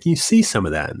dynamic. You see some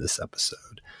of that in this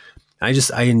episode.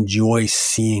 I enjoy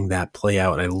seeing that play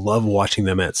out. And I love watching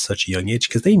them at such a young age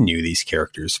because they knew these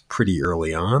characters pretty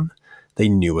early on. They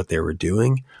knew what they were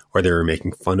doing or they were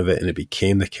making fun of it and it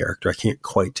became the character. I can't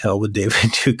quite tell with David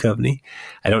Duchovny.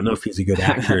 I don't know if he's a good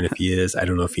actor, and if he is, I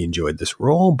don't know if he enjoyed this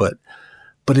role, but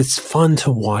it's fun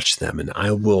to watch them, and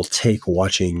I will take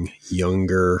watching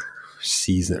earlier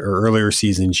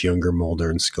seasons, younger Mulder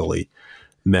and Scully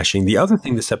meshing. The other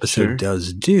thing this episode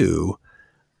does do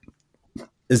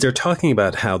is they're talking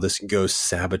about how this ghost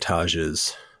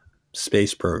sabotages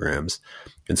space programs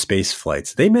and space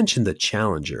flights. They mentioned the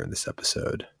Challenger in this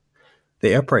episode.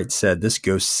 They upright said this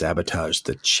ghost sabotaged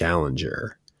the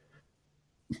Challenger.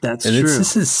 That's true.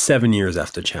 This is 7 years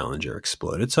after Challenger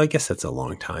exploded, so I guess that's a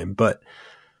long time, but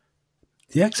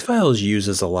the X-Files used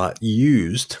a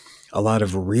lot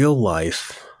of real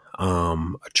life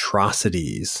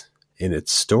atrocities in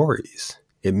its stories.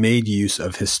 It made use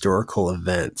of historical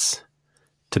events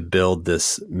to build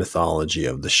this mythology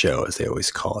of the show, as they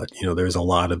always call it. You know, there's a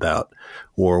lot about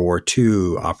World War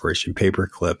II, Operation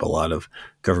Paperclip, a lot of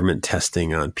government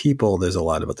testing on people. There's a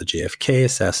lot about the JFK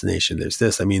assassination. There's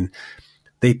this. I mean,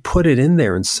 they put it in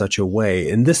there in such a way.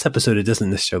 In this episode, it doesn't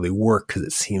necessarily work because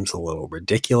it seems a little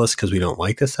ridiculous because we don't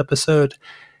like this episode.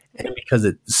 And because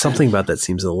something about that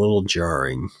seems a little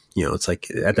jarring. You know, it's like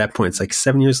at that point, it's like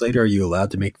 7 years later, are you allowed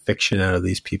to make fiction out of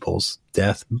these people's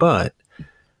death? But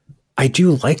I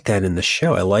do like that in the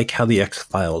show. I like how the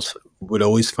X-Files would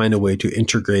always find a way to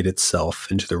integrate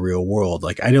itself into the real world.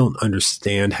 Like, I don't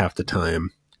understand half the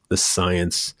time the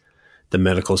science, the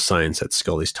medical science that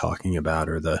Scully's talking about,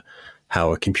 or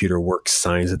how a computer works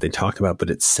science that they talk about, but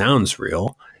it sounds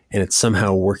real and it's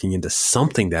somehow working into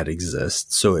something that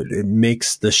exists. So it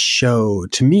makes the show,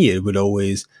 to me,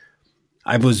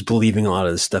 I was believing a lot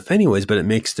of this stuff anyways, but it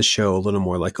makes the show a little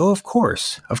more like, oh, of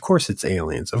course it's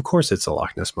aliens. Of course it's a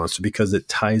Loch Ness Monster, because it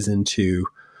ties into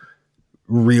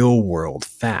real world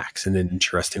facts in an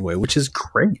interesting way, which is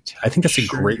great. I think that's a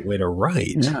great way to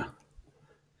write. Yeah.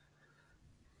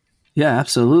 Yeah,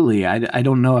 absolutely. I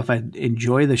don't know if I'd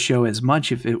enjoy the show as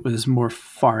much if it was more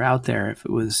far out there, if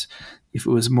it was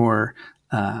more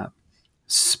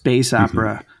space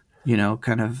opera, you know,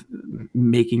 kind of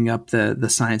making up the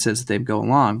science as they go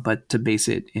along. But to base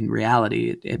it in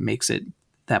reality, it makes it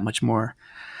that much more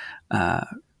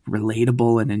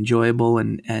relatable and enjoyable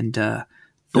and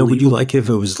would you like if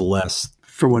it was less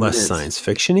science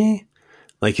fiction-y?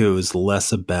 Like if it was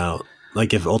less about,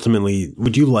 like if ultimately,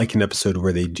 would you like an episode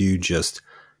where they do just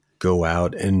go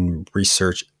out and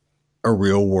research a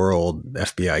real world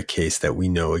FBI case that we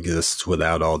know exists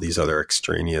without all these other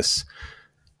extraneous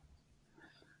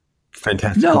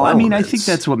fantastical elements? I mean, I think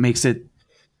that's what makes it.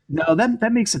 No,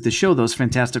 that makes it the show, those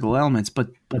fantastical elements,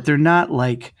 but they're not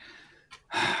like,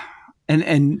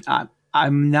 and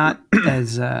I'm not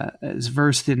as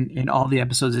versed in all the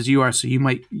episodes as you are, so you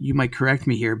might correct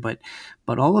me here, but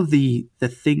all of the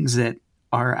things that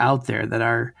are out there that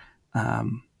are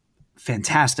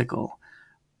fantastical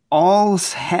all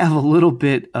have a little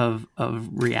bit of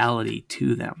reality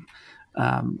to them,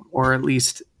 or at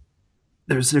least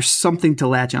there's something to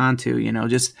latch onto.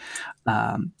 Just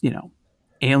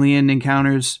alien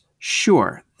encounters.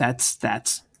 Sure,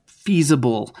 that's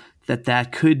feasible.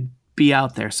 That could be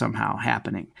out there somehow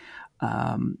happening.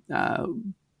 What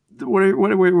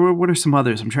are some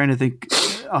others? I'm trying to think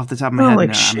off the top of my head.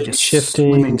 Like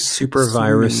shifting, super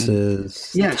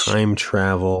viruses, time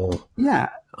travel. Yeah.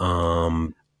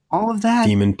 All of that.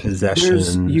 Demon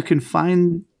possession. You can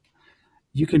find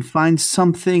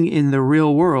something in the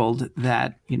real world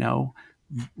that,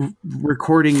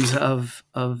 recordings of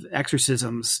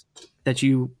exorcisms that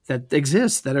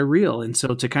exist, that are real. And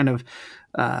so to kind of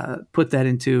put that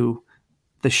into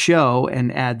the show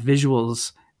and add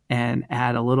visuals and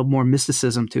add a little more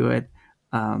mysticism to it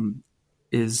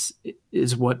is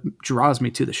what draws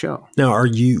me to the show. Now, are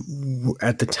you,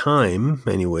 at the time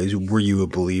anyways, were you a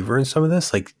believer in some of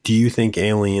this? Like, do you think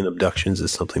alien abductions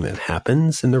is something that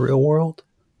happens in the real world?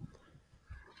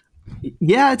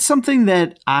 Yeah, it's something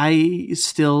that I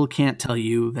still can't tell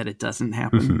you that it doesn't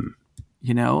happen.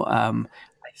 Mm-hmm.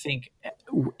 I think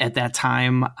at that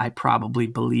time I probably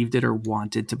believed it or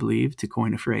wanted to believe, to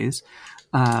coin a phrase.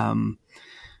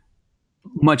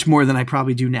 Much more than I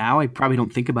probably do now. I probably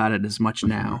don't think about it as much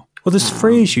now. Well, this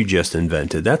phrase you just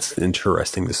invented, that's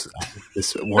interesting. This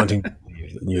wanting to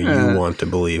believe, you want to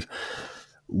believe.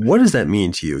 What does that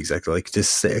mean to you exactly? Like,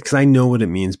 just say, because I know what it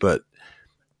means, but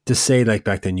to say like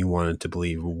back then you wanted to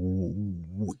believe,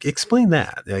 explain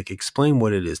that. Like, explain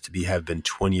what it is to have been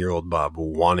 20-year-old Bob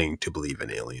wanting to believe in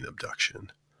alien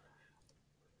abduction.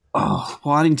 Oh,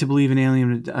 wanting to believe in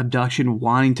alien abduction,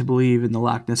 wanting to believe in the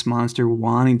Loch Ness Monster,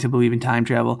 wanting to believe in time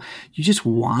travel. You just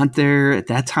want there at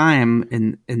that time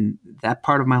in that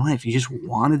part of my life, you just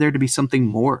wanted there to be something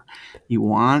more. You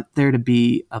want there to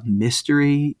be a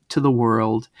mystery to the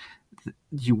world.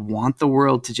 You want the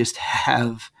world to just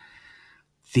have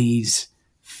these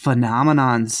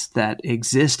phenomenons that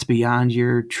exist beyond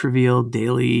your trivial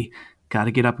daily got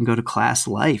to get up and go to class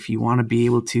life. You want to be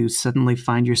able to suddenly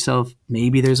find yourself,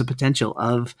 maybe there's a potential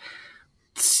of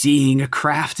seeing a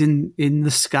craft in the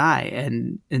sky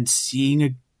and seeing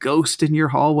a ghost in your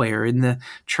hallway or in the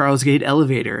Charles Gate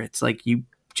elevator. It's like you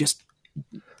just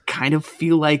kind of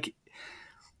feel like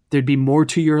there'd be more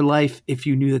to your life if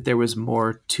you knew that there was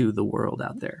more to the world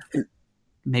out there.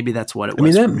 Maybe that's what it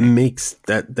was. I mean, that makes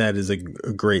that is a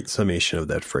great summation of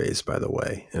that phrase, by the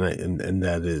way. And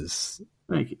that is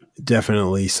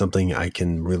definitely something I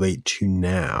can relate to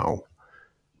now.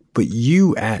 But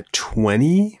you at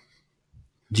 20,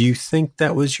 do you think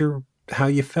that was how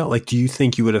you felt? Like, do you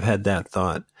think you would have had that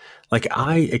thought? Like,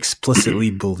 I explicitly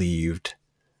believed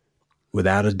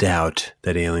without a doubt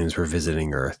that aliens were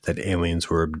visiting Earth, that aliens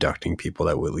were abducting people,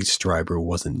 that Whitley Strieber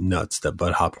wasn't nuts, that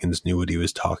Bud Hopkins knew what he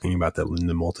was talking about, that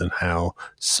Linda Moulton Howe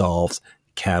solves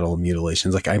cattle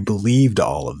mutilations. Like, I believed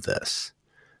all of this.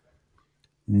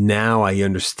 Now I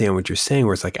understand what you're saying,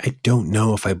 where it's like, I don't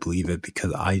know if I believe it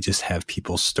because I just have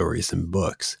people's stories and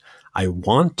books. I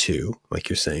want to, like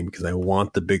you're saying, because I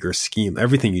want the bigger scheme.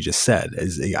 Everything you just said,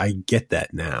 I get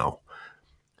that now.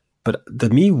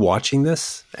 But me watching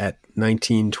this at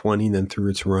 19, 20, then through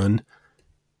its run,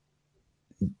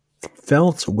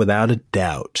 felt without a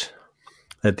doubt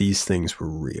that these things were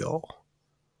real.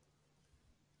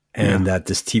 And that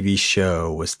this TV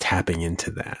show was tapping into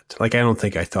that. Like, I don't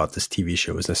think I thought this TV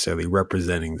show was necessarily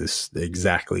representing this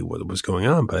exactly what was going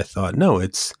on, but I thought, no,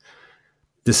 this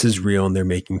is real and they're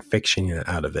making fiction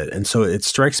out of it. And so it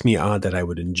strikes me odd that I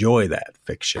would enjoy that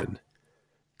fiction.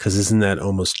 Because isn't that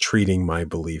almost treating my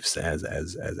beliefs as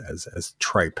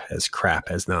tripe, as crap,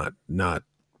 as not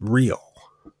real?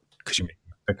 Because you make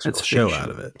a fictional show out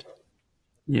of it.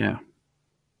 Yeah.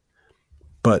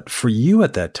 But for you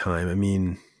at that time, I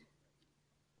mean,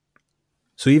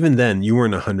 so even then you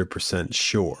weren't 100%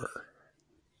 sure.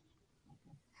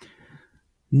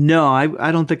 No,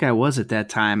 I don't think I was at that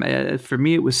time. For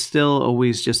me, it was still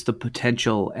always just the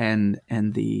potential and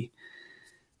the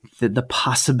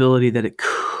possibility that it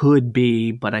could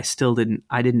be, but I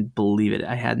didn't believe it.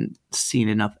 I hadn't seen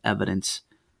enough evidence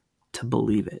to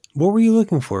believe it. What were you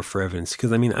looking for evidence?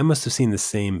 Because I mean, I must have seen the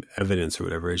same evidence or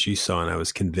whatever as you saw, and I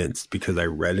was convinced because I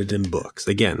read it in books.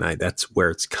 Again, that's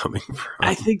where it's coming from.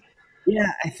 I think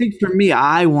for me,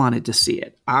 I wanted to see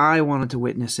it. I wanted to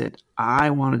witness it.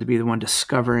 I wanted to be the one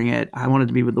discovering it. I wanted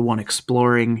to be the one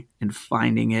exploring and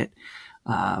finding it,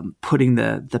 putting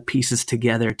the pieces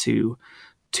together to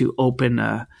open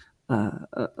a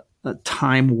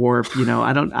time warp.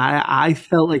 I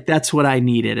felt like that's what I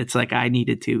needed. It's like I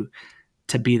needed to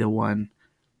be the one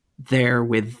there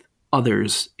with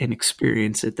others and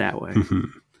experience it that way. Mm-hmm.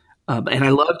 And I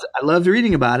loved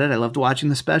reading about it. I loved watching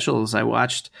the specials. I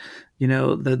watched,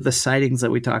 the sightings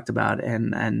that we talked about,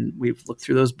 and we've looked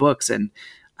through those books, and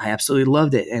I absolutely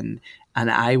loved it. And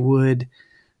I would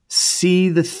see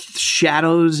the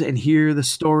shadows and hear the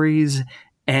stories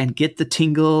and get the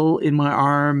tingle in my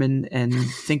arm and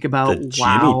think about,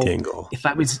 wow, tingle. if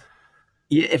I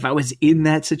was in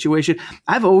that situation.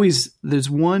 There's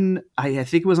one, I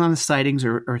think it was on the sightings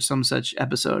or some such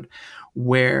episode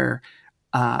where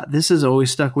this has always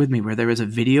stuck with me, where there was a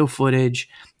video footage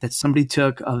that somebody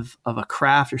took of a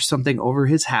craft or something over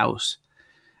his house,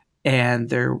 and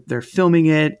they're filming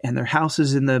it, and their house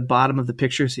is in the bottom of the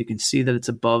picture, so you can see that it's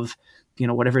above,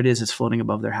 whatever it is floating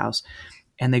above their house.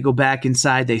 And they go back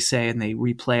inside, they say, and they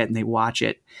replay it and they watch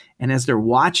it. And as they're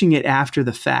watching it after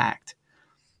the fact,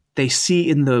 they see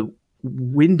in the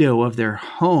window of their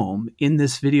home in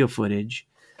this video footage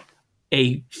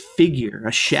a figure,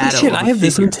 a shadow. Shit, I have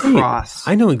this on tape.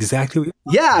 I know exactly.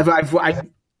 Yeah,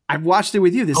 I've watched it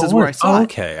with you. This is where I saw it.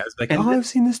 Okay, I was like, I've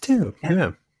seen this too.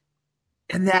 Yeah,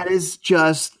 and that is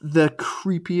just the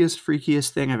creepiest,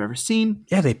 freakiest thing I've ever seen.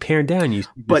 Yeah, they pan down. You see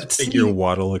this figure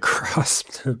waddle across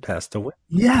past the window.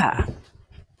 Yeah,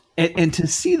 and to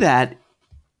see that,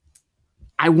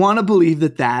 I want to believe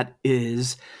that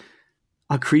is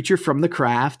a creature from the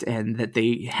craft, and that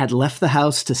they had left the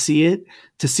house to see it,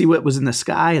 to see what was in the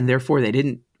sky, and therefore they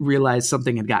didn't realize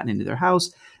something had gotten into their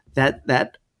house.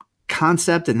 That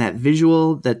concept and that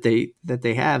visual that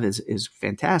they have is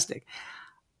fantastic.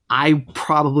 I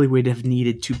probably would have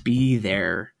needed to be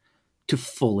there to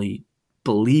fully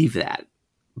believe that,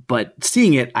 but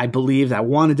seeing it, I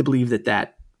wanted to believe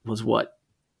that was what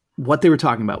they were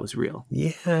talking about was real.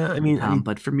 Yeah, I mean,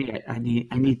 but for me, I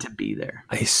need to be there.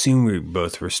 I assume we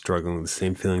both were struggling with the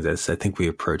same feelings. I think we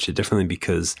approach it differently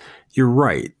because you're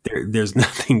right. There's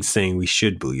nothing saying we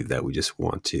should believe that. We just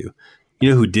want to. You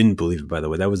know who didn't believe it, by the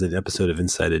way? That was an episode of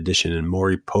Inside Edition, and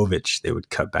Maury Povich, they would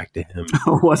cut back to him.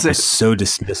 Was it? Was so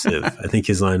dismissive. I think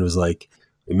his line was like,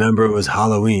 remember it was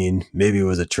Halloween, maybe it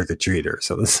was a trick-or-treater.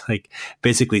 So it's like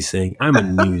basically saying, I'm a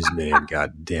newsman,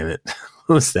 god damn it.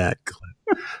 What was that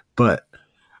clip? But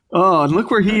and look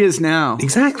where he is now.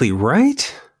 Exactly,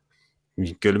 right?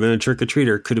 You could have been a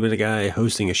trick-or-treater, could have been a guy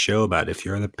hosting a show about if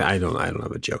you're the I don't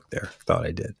have a joke there. Thought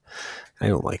I did. I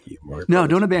don't like you, Mark. No,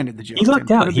 don't abandon the joke. He lucked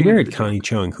out. He married Connie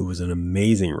Chung, who was an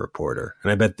amazing reporter,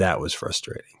 and I bet that was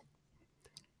frustrating.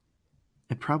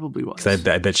 It probably was. Because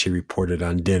I bet she reported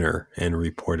on dinner and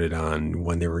reported on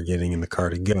when they were getting in the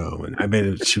car to go, and I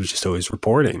bet she was just always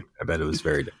reporting. I bet it was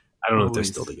very. I don't know if they're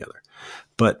still together,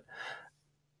 but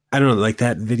I don't know. Like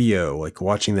that video, like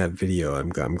watching that video, I'm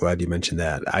glad you mentioned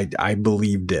that. I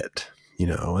believed it,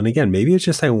 And again, maybe it's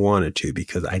just I wanted to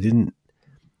because I didn't.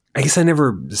 I guess I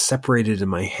never separated in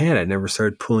my head. I never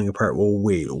started pulling apart. Well,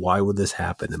 wait, why would this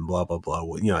happen? And blah, blah, blah.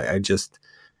 I just,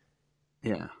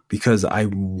 because I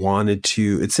wanted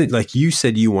to, it's like you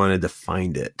said, you wanted to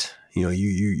find it.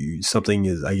 You something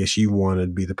is, I guess you wanted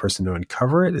to be the person to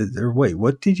uncover it. Or wait,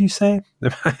 what did you say?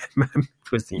 I'm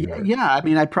twisting your Yeah. I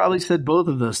mean, I probably said both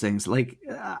of those things. Like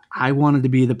I wanted to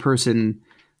be the person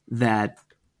that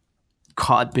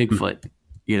caught Bigfoot,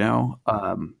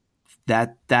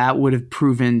 that would have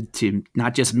proven to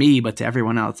not just me, but to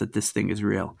everyone else that this thing is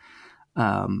real.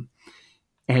 And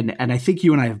I think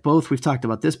you and I we've talked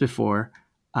about this before.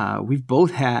 We've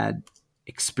both had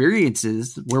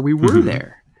experiences where we were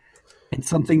there and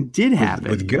something did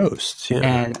happen with ghosts.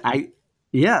 Yeah. And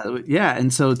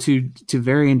And so to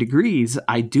varying degrees,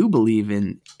 I do believe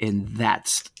in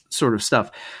that sort of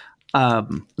stuff.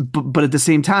 But at the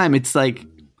same time, it's like,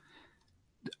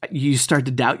 you start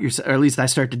to doubt yourself, or at least I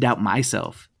start to doubt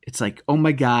myself. It's like, oh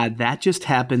my God, that just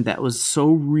happened. That was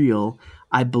so real.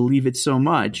 I believe it so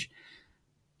much.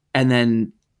 And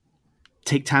then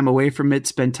take time away from it,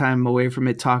 spend time away from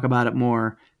it, talk about it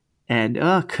more. And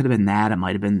could have been that. It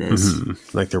might have been this.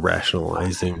 Mm-hmm. Like the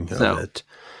rationalizing of it.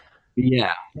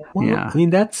 Yeah. Well, yeah. I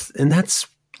mean, that's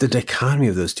the dichotomy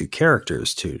of those two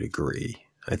characters to a degree.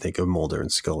 I think of Mulder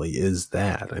and Scully is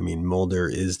that. I mean, Mulder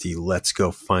is the let's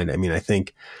go find it. I mean, I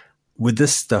think with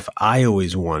this stuff, I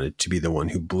always wanted to be the one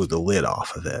who blew the lid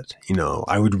off of it.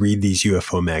 I would read these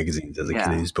UFO magazines as a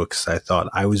kid, these books. I thought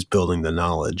I was building the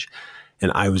knowledge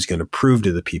and I was going to prove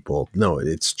to the people, no,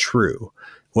 it's true.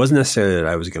 It wasn't necessarily that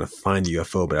I was going to find the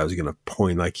UFO, but I was going to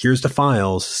point like, here's the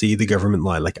files, see the government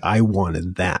lie. Like I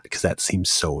wanted that because that seems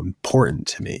so important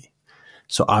to me.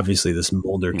 So obviously this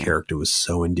Mulder character was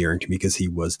so endearing to me because he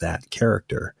was that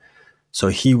character. So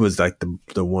he was like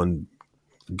the one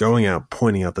going out,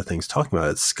 pointing out the things, talking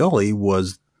about it. Scully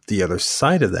was the other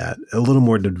side of that, a little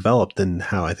more developed than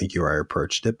how I think Uriah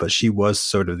approached it. But she was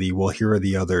sort of the, well, here are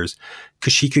the others,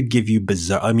 because she could give you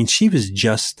bizarre. I mean, she was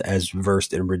just as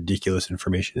versed in ridiculous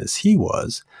information as he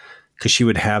was, because she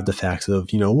would have the facts of,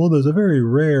 well, there's a very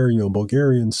rare,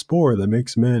 Bulgarian spore that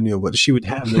makes men, but she would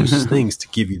have those things to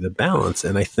give you the balance.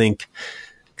 And I think,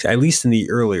 at least in the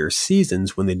earlier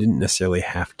seasons, when they didn't necessarily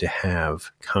have to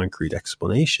have concrete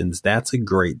explanations, that's a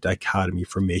great dichotomy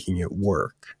for making it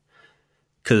work.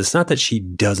 Because it's not that she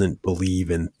doesn't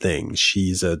believe in things.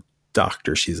 She's a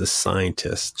doctor. She's a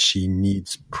scientist. She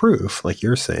needs proof, like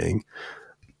you're saying.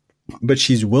 But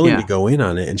she's willing to go in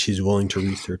on it, and she's willing to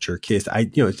research her case.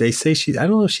 They say I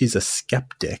don't know if she's a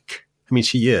skeptic. I mean,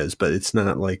 she is, but it's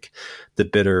not like the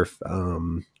bitter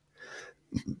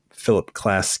Philip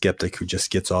Klass skeptic who just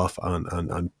gets off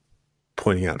on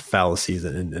pointing out fallacies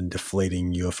and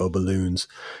deflating UFO balloons.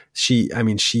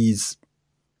 She's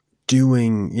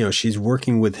doing, she's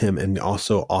working with him and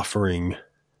also offering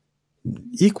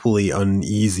equally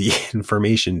uneasy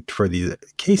information for these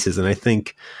cases. And I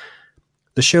think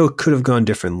the show could have gone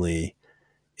differently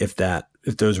if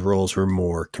those roles were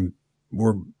more,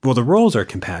 the roles are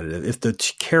competitive if the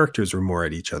characters were more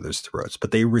at each other's throats,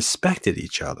 but they respected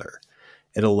each other.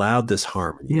 It allowed this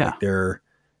harmony. Yeah. Like their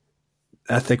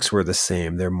ethics were the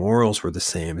same. Their morals were the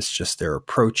same. It's just their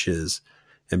approaches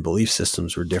and belief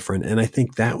systems were different. And I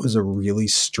think that was a really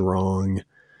strong,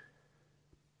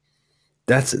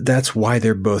 that's why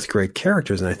they're both great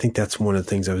characters. And I think that's one of the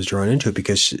things I was drawn into it,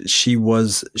 because she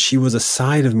was a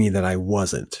side of me that I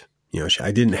wasn't,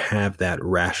 I didn't have that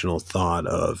rational thought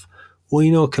of,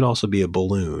 well, it could also be a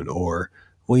balloon, or,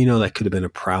 well, that could have been a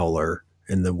prowler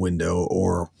in the window,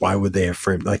 or why would they have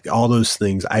framed, like all those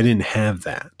things. I didn't have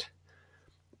that,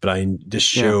 but this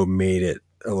show made it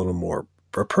a little more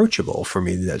approachable for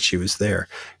me that she was there.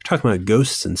 You're talking about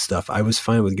ghosts and stuff. I was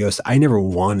fine with ghosts. I never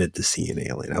wanted to see an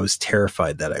alien. I was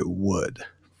terrified that I would.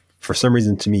 For some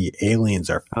reason, to me, aliens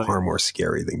are far more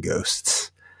scary than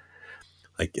ghosts.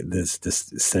 Like this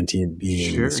sentient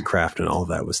being, this craft, and all of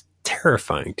that was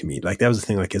terrifying to me. Like that was the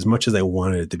thing. Like as much as I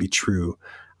wanted it to be true,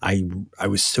 I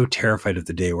was so terrified of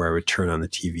the day where I would turn on the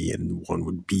TV and one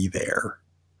would be there.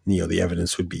 The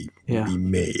evidence would be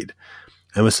made.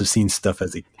 I must have seen stuff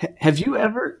as a. Have you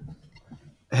ever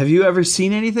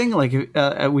seen anything like?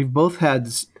 We've both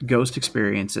had ghost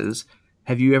experiences.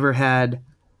 Have you ever had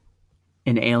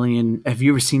an alien? Have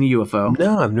you ever seen a UFO?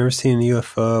 No, I've never seen a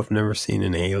UFO. I've never seen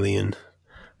an alien.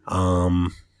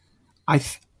 I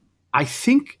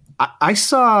think I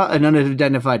saw an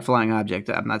unidentified flying object.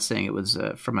 I'm not saying it was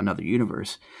from another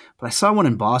universe, but I saw one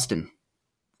in Boston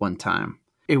one time.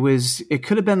 It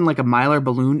could have been like a Mylar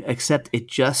balloon, except it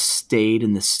just stayed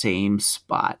in the same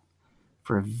spot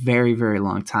for a very, very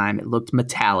long time. It looked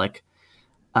metallic.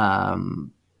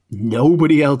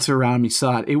 Nobody else around me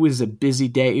saw it. It was a busy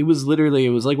day. It was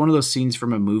like one of those scenes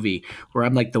from a movie where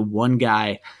I'm like the one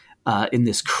guy in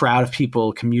this crowd of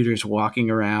people, commuters walking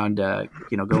around,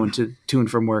 going to and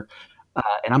from work.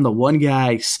 And I'm the one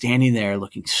guy standing there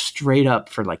looking straight up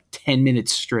for like 10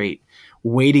 minutes straight,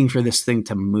 waiting for this thing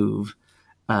to move.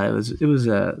 It was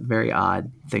a very odd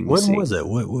thing to see. When was it?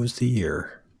 What was the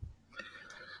year?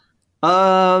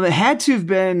 It had to have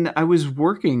been, I was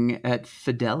working at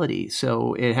Fidelity,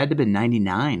 so it had to have been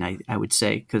 99, I would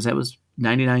say, because that was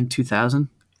 99, 2000.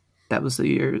 That was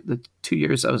the 2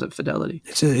 years I was at Fidelity.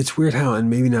 It's weird how, and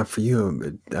maybe not for you,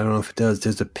 but I don't know if it does,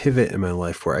 there's a pivot in my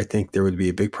life where I think there would be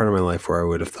a big part of my life where I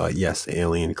would have thought, yes,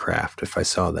 alien craft, if I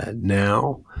saw that.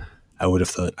 Now, I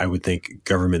would think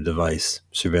government device,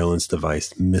 surveillance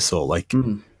device, missile. Like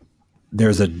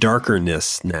there's a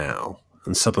darkerness now,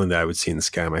 and something that I would see in the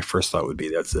sky. My first thought would be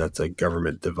that's a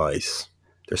government device.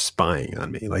 They're spying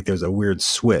on me. Like there's a weird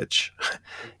switch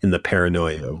in the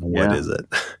paranoia of what is it.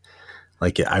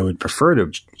 Like I would prefer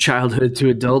to childhood to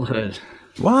adulthood.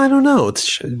 Well, I don't know.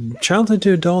 It's childhood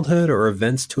to adulthood or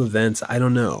events to events. I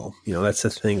don't know. That's the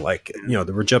thing. Like,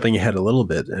 we're jumping ahead a little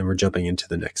bit and we're jumping into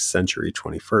the next century,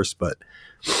 21st. But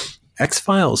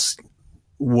X-Files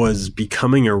was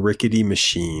becoming a rickety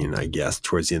machine, I guess,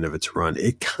 towards the end of its run.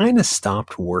 It kind of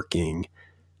stopped working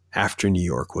after New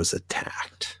York was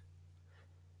attacked.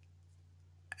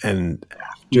 And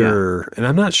and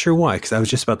I'm not sure why, because I was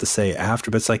just about to say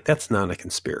after, but it's like, that's not a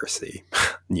conspiracy,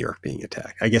 New York being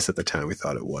attacked. I guess at the time we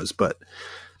thought it was, but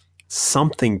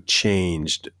something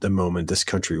changed the moment this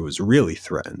country was really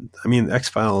threatened. I mean,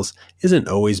 X-Files isn't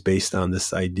always based on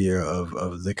this idea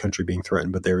of the country being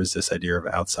threatened, but there is this idea of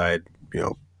outside,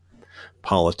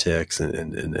 politics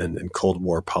and Cold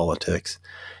War politics.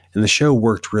 And the show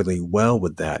worked really well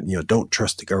with that. Don't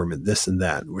trust the government, this and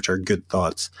that, which are good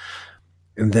thoughts.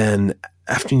 And then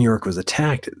after New York was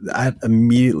attacked, that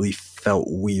immediately felt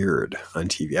weird on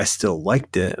TV. I still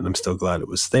liked it, and I'm still glad it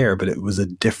was there, but it was a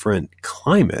different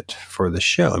climate for the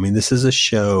show. I mean, this is a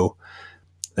show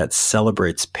that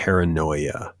celebrates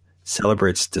paranoia,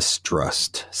 celebrates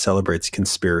distrust, celebrates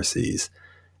conspiracies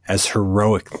as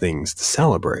heroic things to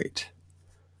celebrate.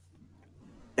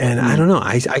 And I don't know,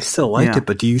 I still liked it,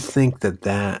 but do you think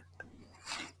that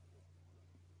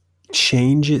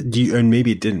change it? And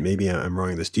maybe it didn't, maybe I'm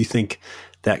wrong in this. Do you think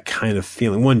that kind of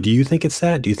feeling, one, do you think it's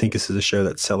that? Do you think this is a show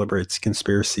that celebrates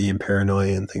conspiracy and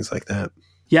paranoia and things like that?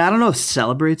 Yeah, I don't know if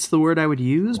celebrates the word I would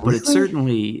use, but it's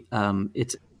certainly,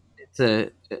 it's a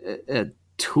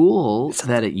tool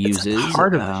that it uses. It's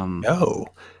part of the show.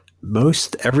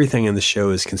 Most everything in the show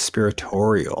is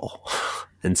conspiratorial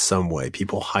in some way.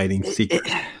 People hiding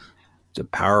secrets. It's a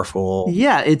powerful.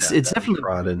 Yeah, it's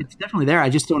definitely there. I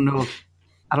just don't know.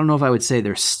 I don't know if I would say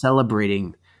they're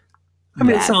celebrating. I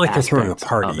mean, it's not like they're throwing a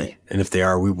party, and if they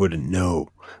are, we wouldn't know.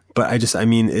 But it's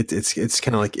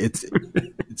kind of like it's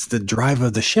the drive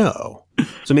of the show.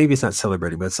 So maybe it's not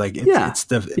celebrating, but it's like it's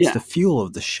the fuel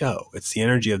of the show. It's the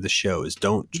energy of the show. Is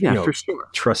don't for sure.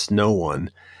 Trust no one.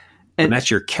 And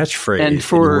that's your catchphrase.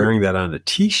 And you're wearing that on a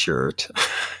T-shirt.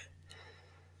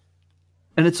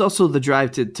 And it's also the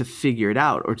drive to figure it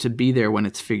out, or to be there when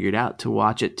it's figured out, to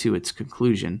watch it to its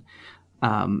conclusion.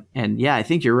 And yeah, I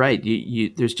think you're right.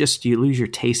 You lose your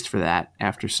taste for that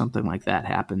after something like that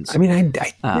happens. I mean, I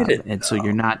did it, and so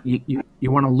you're not you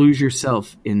want to lose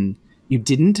yourself in. You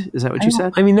didn't? Is that what you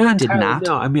said? I mean, not entirely. Did not.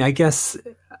 No, I mean, I guess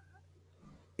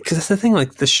because that's the thing.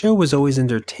 Like, the show was always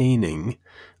entertaining,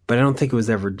 but I don't think it was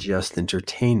ever just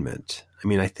entertainment. I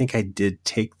mean, I think I did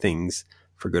take things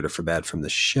for good or for bad from the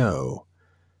show.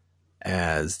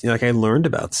 As like, I learned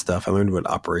about stuff. I learned what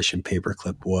Operation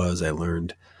Paperclip was. I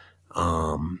learned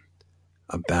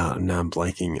about, now I'm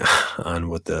blanking on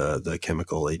what the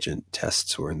chemical agent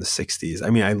tests were in the 60s. I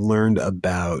mean, I learned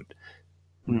about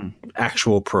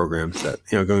actual programs that,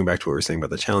 going back to what we were saying about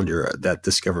the Challenger, that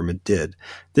this government did.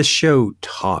 This show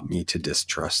taught me to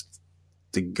distrust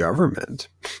the government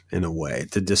in a way,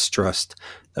 to distrust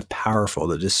the powerful,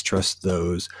 to distrust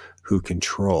those who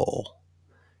control.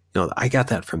 I got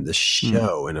that from the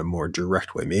show in a more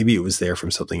direct way. Maybe it was there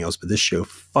from something else, but this show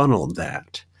funneled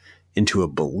that into a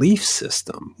belief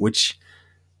system, which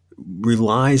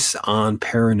relies on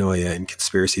paranoia and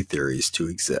conspiracy theories to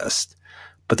exist.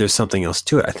 But there's something else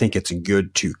to it. I think it's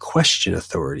good to question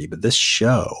authority, but this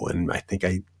show, and I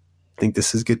think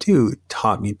this is good too,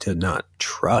 taught me to not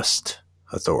trust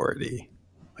authority.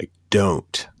 Like,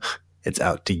 don't. It's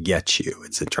out to get you.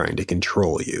 It's trying to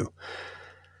control you.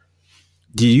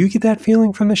 Do you get that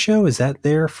feeling from the show? Is that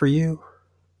there for you?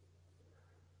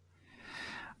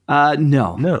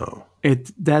 No.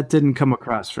 That didn't come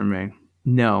across for me.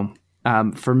 No.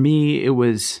 For me, it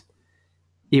was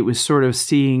sort of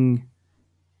seeing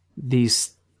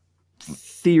these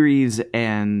theories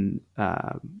and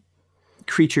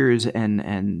creatures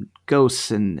and ghosts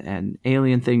and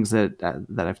alien things that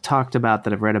I've talked about,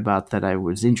 that I've read about, that I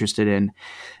was interested in,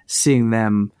 seeing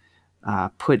them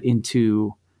put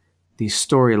into these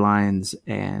storylines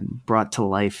and brought to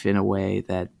life in a way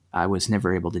that I was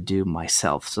never able to do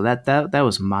myself. So that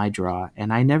was my draw.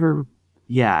 And I never,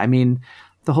 I mean,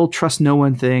 the whole trust no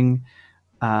one thing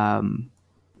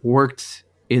worked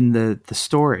in the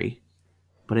story,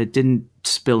 but it didn't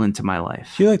spill into my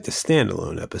life. Do you like the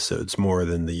standalone episodes more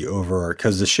than the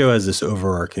because the show has this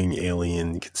overarching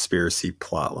alien conspiracy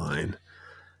plot line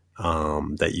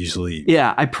that usually...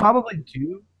 Yeah, I probably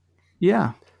do.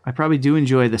 Yeah, I probably do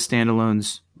enjoy the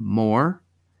standalones more,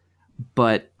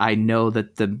 but I know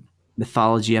that the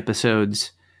mythology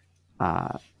episodes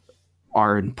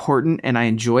are important and I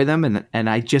enjoy them. And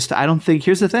I don't think,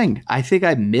 here's the thing. I think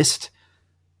I missed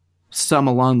some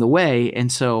along the way.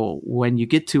 And so when you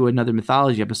get to another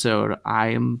mythology episode,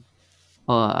 I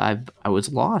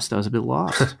was lost. I was a bit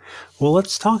lost. Well,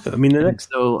 let's talk. I mean, the next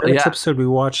episode we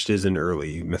watched is an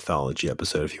early mythology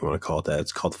episode, if you want to call it that.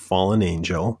 It's called Fallen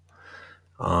Angel.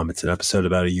 It's an episode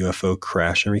about a UFO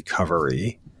crash and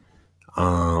recovery.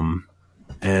 And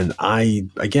I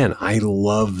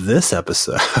love this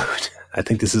episode. I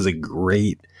think this is a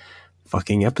great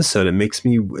fucking episode. It makes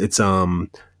me,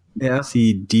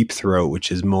 see Deep Throat,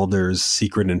 which is Mulder's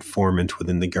secret informant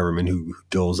within the government who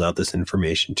doles out this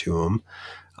information to him.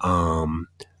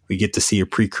 We get to see a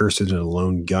precursor to the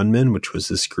Lone Gunman, which was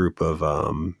this group of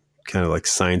kind of like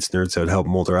science nerds that would help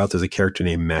Mulder out. There's a character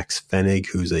named Max Fennig,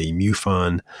 who's a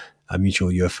MUFON, a Mutual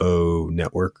UFO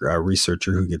Network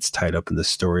researcher who gets tied up in the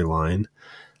storyline.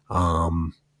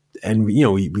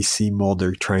 we see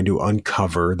Mulder trying to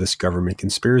uncover this government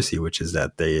conspiracy, which is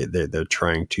that they're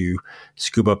trying to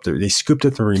scooped up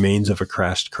the remains of a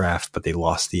crashed craft, but they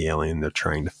lost the alien. They're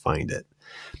trying to find it.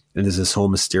 And there's this whole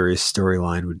mysterious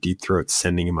storyline with Deep Throat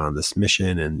sending him on this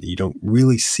mission, and you don't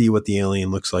really see what the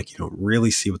alien looks like. You don't really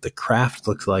see what the craft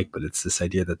looks like, but it's this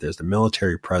idea that there's a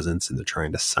military presence and they're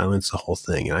trying to silence the whole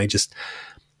thing. And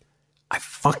I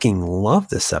fucking love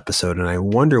this episode, and I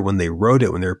wonder when they wrote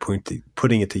it, when they were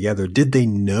putting it together, did they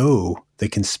know the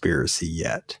conspiracy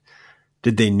yet?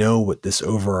 Did they know what this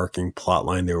overarching plot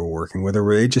line they were working with, or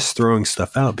were they just throwing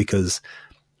stuff out? Because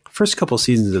first couple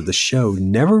seasons of the show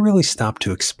never really stopped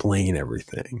to explain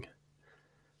everything.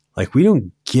 Like, we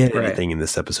don't get anything in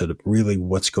this episode of really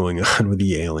what's going on with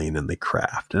the alien and the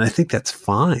craft, and I think that's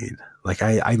fine. Like,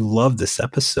 I love this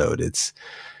episode.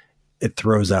 It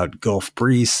throws out Gulf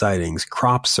Breeze sightings,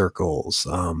 crop circles,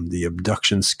 the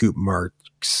abduction scoop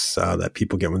marks that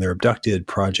people get when they're abducted,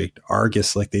 Project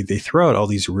Argus. Like, they throw out all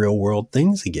these real world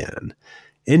things again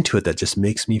into it that just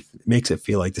makes it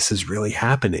feel like this is really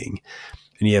happening.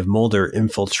 And you have Mulder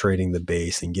infiltrating the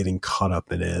base and getting caught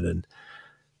up in it, and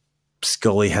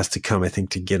Scully has to come, I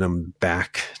think, to get him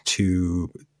back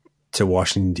to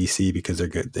Washington, D.C. because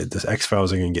the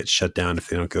X-Files are going to get shut down if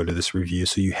they don't go to this review.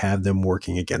 So you have them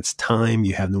working against time.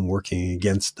 You have them working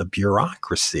against the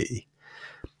bureaucracy.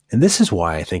 And this is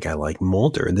why I think I like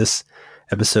Mulder. And this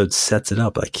episode sets it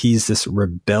up. Like, he's this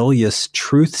rebellious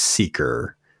truth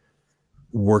seeker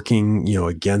working,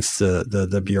 against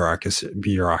the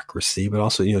bureaucracy, but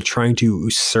also, trying to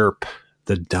usurp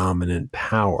the dominant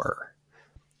power.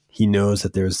 He knows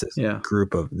that there's this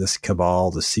group of this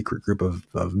cabal, the secret group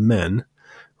of men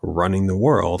running the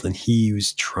world, and he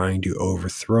was trying to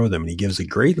overthrow them. And he gives a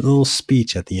great little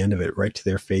speech at the end of it, right to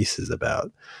their faces,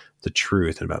 about the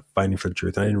truth and about fighting for the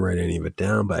truth. I didn't write any of it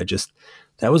down, but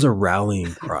that was a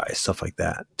rallying cry, stuff like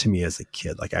that to me as a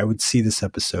kid. Like, I would see this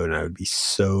episode and I would be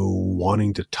so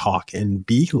wanting to talk and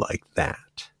be like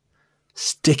that,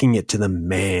 sticking it to the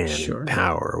man in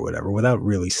power or whatever, without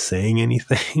really saying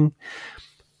anything.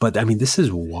 But I mean, this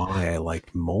is why I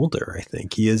like Mulder. I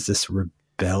think he is this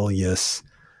rebellious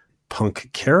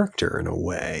punk character in a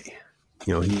way.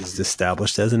 He's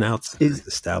established as an outsider. He's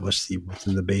established he was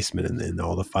in the basement and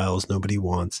all the files nobody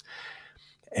wants.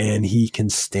 And he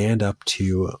can stand up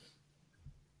to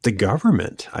the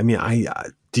government. I mean,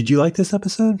 did you like this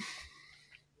episode?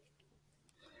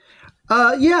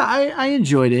 Yeah, I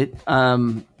enjoyed it.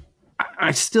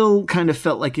 I still kind of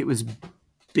felt like it was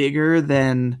bigger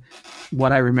than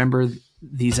what I remember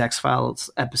these X-Files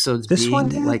episodes this being. One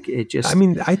did? Like, it just, I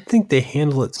mean, I think they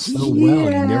handle it so well. You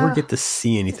never get to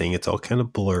see anything. It's all kind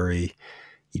of blurry.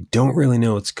 You don't really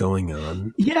know what's going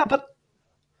on. Yeah, but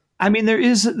I mean, there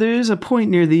is a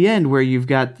point near the end where you've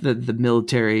got the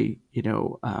military,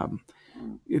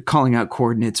 calling out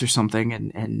coordinates or something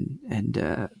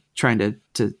and trying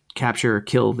to capture or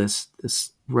kill this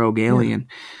rogue alien,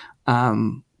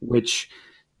 which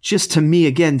just to me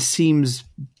again seems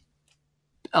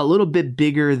a little bit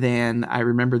bigger than I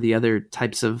remember the other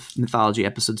types of mythology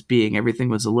episodes being. Everything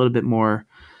was a little bit more,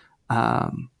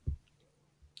 well,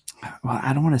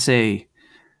 I don't want to say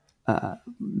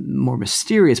more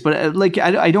mysterious, but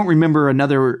I don't remember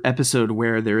another episode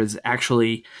where there is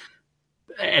actually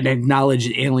an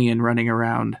acknowledged alien running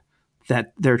around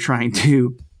that they're trying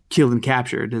to kill and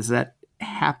capture. Does that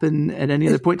happen at any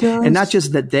other point? Does. And not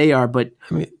just that they are, but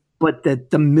that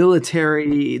the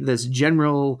military, this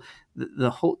general, the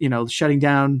whole, shutting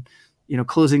down,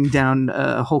 closing down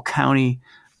a whole county,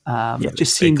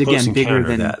 just seemed again bigger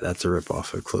than that's a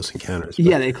ripoff of Close Encounters.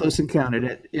 Yeah, they Close Encountered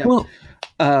it. Yeah. Well,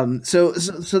 so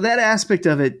that aspect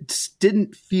of it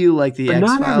didn't feel like the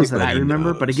X-Files that I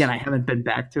remember. Knows. But again, I haven't been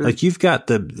back to it. Like, you've got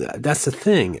that's the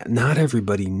thing. Not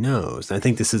everybody knows. I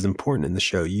think this is important in the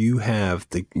show. You have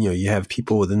you have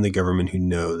people within the government who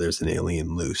know there's an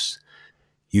alien loose.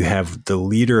 You have the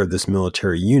leader of this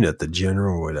military unit, the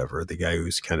general or whatever, the guy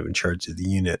who's kind of in charge of the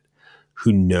unit,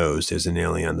 who knows there's an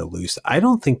alien on the loose. I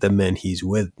don't think the men he's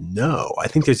with know. I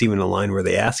think there's even a line where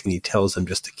they ask and he tells them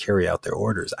just to carry out their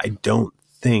orders. I don't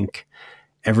think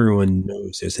everyone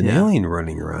knows there's an alien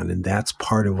running around, and that's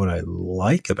part of what I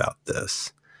like about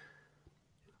this.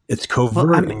 It's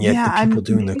covert, and yet the people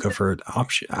doing the covert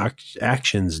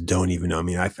actions don't even know. I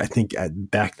mean, I think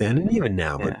back then, and even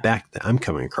now, but back then, I'm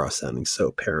coming across sounding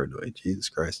so paranoid, Jesus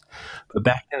Christ. But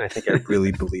back then, I think I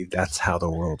really believed that's how the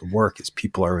world works, is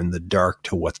people are in the dark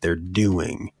to what they're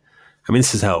doing. I mean,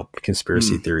 this is how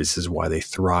conspiracy theories is why they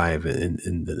thrive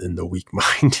in the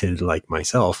weak-minded like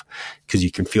myself, because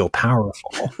you can feel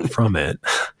powerful from it,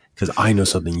 because I know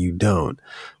something you don't.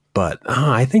 But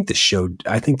I think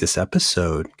this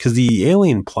episode, because the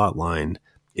alien plot line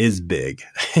is big.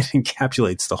 It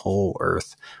encapsulates the whole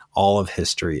Earth, all of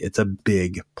history. It's a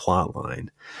big plot line.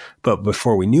 But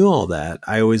before we knew all that,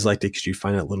 I always liked it because you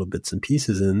find out little bits and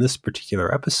pieces. And in this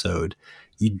particular episode,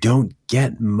 you don't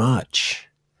get much,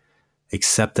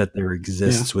 except that there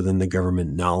exists within the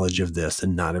government knowledge of this,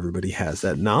 and not everybody has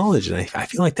that knowledge. And I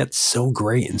feel like that's so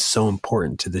great and so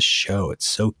important to this show. It's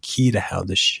so key to how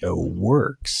this show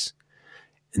works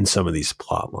in some of these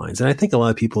plot lines. And I think a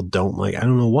lot of people don't like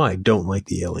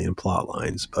the alien plot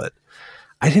lines, but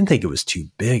I didn't think it was too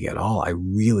big at all. I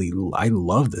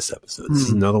love this episode. This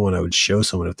is another one I would show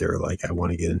someone if they were like, I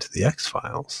want to get into the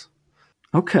X-Files.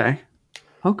 Okay.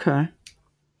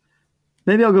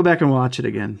 Maybe I'll go back and watch it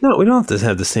again. No, we don't have to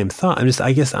have the same thought. I do,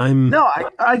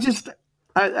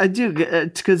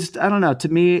 because I don't know. To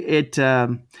me, it,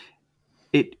 and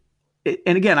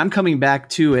again, I'm coming back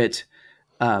to it.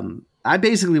 I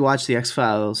basically watched the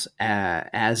X-Files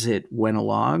as it went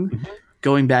along,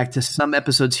 going back to some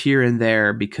episodes here and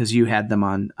there because you had them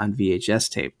on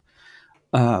VHS tape.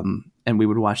 And we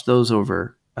would watch those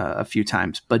over a few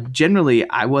times. But generally,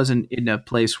 I wasn't in a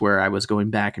place where I was going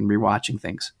back and rewatching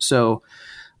things. So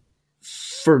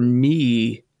for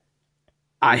me,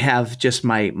 I have just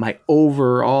my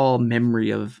overall memory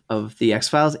of the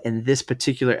X-Files, and this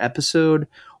particular episode,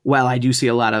 while I do see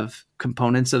a lot of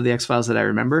components of the X-Files that I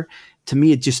remember, to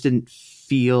me, it just didn't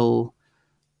feel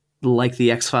like the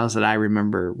X-Files that I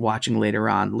remember watching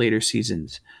later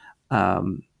seasons.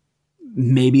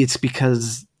 Maybe it's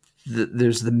because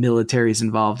there's the militaries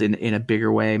involved in a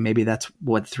bigger way. Maybe that's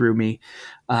what threw me.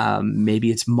 Maybe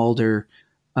it's Mulder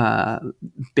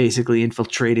basically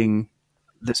infiltrating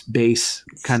this base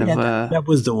kind of. That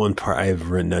was the one part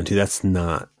I've written down too. That's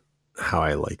not how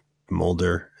I like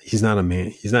Mulder. He's not a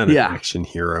man. He's not an action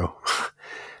hero.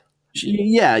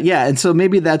 Yeah. And so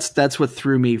maybe that's what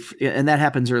threw me, and that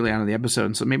happens early on in the episode.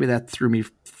 And so maybe that threw me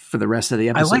for the rest of the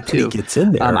episode. I like too. that he gets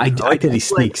in there. I like that he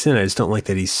sneaks in. I just don't like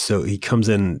that he comes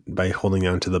in by holding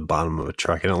on to the bottom of a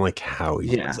truck. I don't like how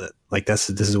he does it. Like this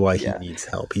is why he needs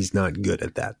help. He's not good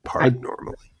at that part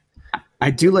normally. I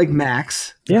do like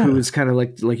Max, who is kind of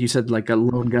like you said, like a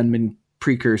lone gunman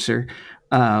precursor.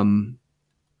 I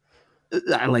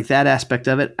like that aspect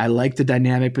of it. I like the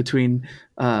dynamic between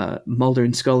Mulder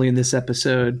and Scully in this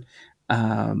episode.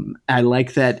 I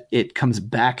like that it comes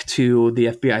back to the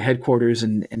FBI headquarters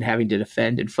and having to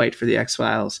defend and fight for the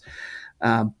X-Files.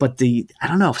 But I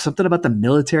don't know, something about the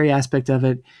military aspect of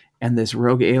it and this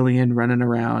rogue alien running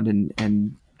around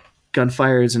and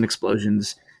gunfires and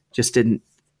explosions just didn't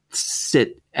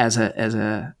sit as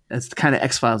the kind of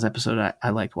X-Files episode I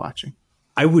liked watching.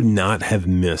 I would not have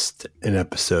missed an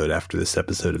episode after this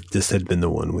episode if this had been the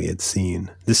one we had seen.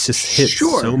 This just hit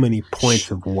so many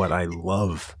points of what I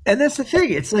love. And that's the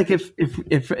thing. It's like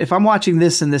if I'm watching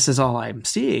this and this is all I'm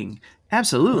seeing,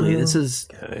 absolutely, this is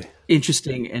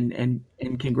interesting and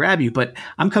can grab you. But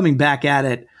I'm coming back at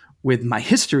it with my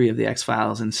history of the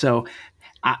X-Files. And so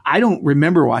I don't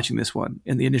remember watching this one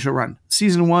in the initial run.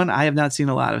 Season 1, I have not seen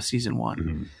a lot of season 1.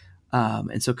 Mm-hmm.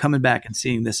 And so coming back and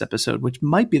seeing this episode, which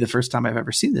might be the first time I've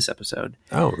ever seen this episode.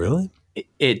 Oh, really?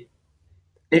 It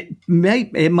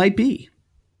might be.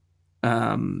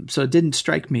 So it didn't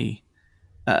strike me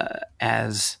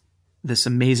as this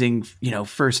amazing,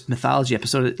 first mythology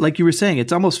episode. Like you were saying,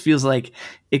 it almost feels like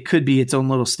it could be its own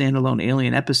little standalone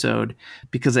Alien episode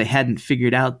because they hadn't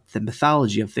figured out the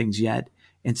mythology of things yet.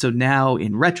 And so now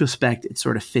in retrospect, it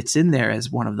sort of fits in there as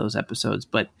one of those episodes,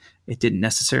 but it didn't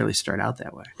necessarily start out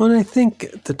that way. Well, and I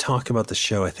think to talk about the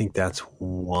show, I think that's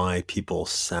why people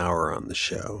sour on the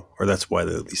show, or that's why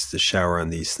at least the sour on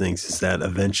these things is that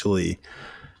eventually,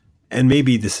 and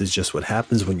maybe this is just what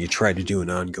happens when you try to do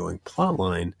an ongoing plot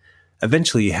line,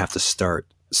 eventually you have to start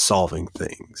solving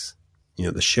things.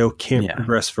 The show can't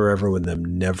progress forever with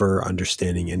them never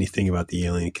understanding anything about the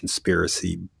alien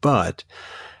conspiracy, but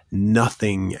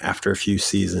nothing after a few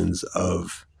seasons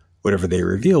of whatever they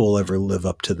reveal will ever live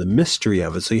up to the mystery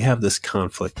of it. So you have this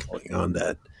conflict going on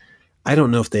that I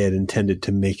don't know if they had intended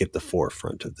to make it the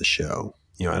forefront of the show.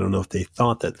 I don't know if they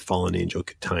thought that Fallen Angel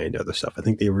could tie into other stuff. I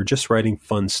think they were just writing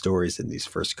fun stories in these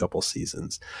first couple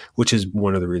seasons, which is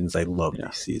one of the reasons I love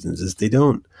these seasons is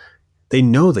they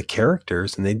know the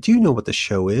characters and they do know what the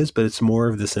show is, but it's more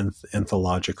of this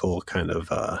anthological kind of,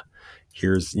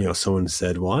 here's, someone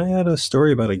said, well, I had a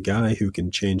story about a guy who can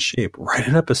change shape. Write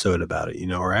an episode about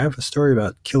it, or I have a story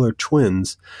about killer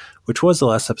twins, which was the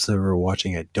last episode we were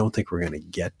watching. I don't think we're going to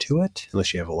get to it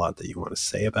unless you have a lot that you want to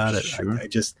say about it. Sure.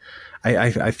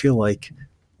 I feel like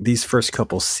these first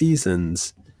couple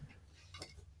seasons,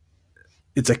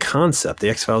 it's a concept. The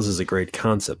X-Files is a great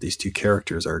concept. These two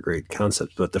characters are a great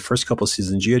concept. But the first couple of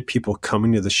seasons, you had people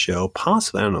coming to the show,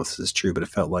 possibly, I don't know if this is true, but it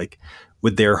felt like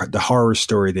with the horror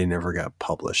story, they never got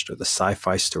published, or the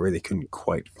sci-fi story, they couldn't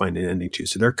quite find an ending to.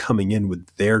 So they're coming in with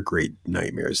their great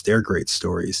nightmares, their great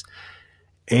stories.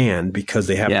 And because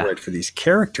they haven't read for these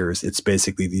characters, it's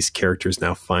basically these characters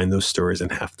now find those stories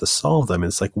and have to solve them.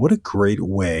 And it's like, what a great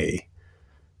way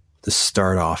to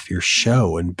start off your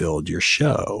show and build your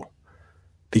show.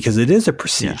 Because it is a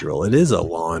procedural, it is a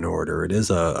Law and Order, it is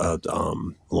a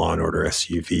Law and Order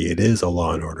SUV, it is a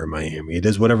Law and Order Miami, it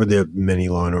is whatever the many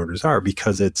Law and Orders are,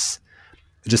 because it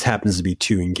just happens to be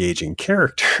two engaging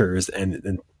characters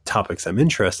and topics I'm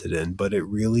interested in. But it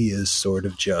really is sort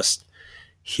of just,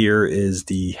 here is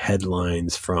the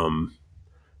headlines from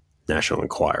National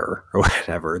Enquirer or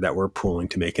whatever that we're pulling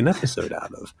to make an episode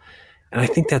out of. And I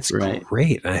think that's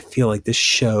great. And I feel like this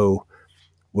show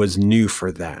was new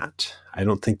for that. I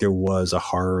don't think there was a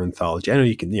horror anthology. I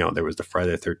know there was the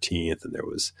Friday the 13th, and there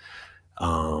was,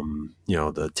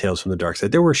 the Tales from the Dark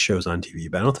Side. There were shows on TV,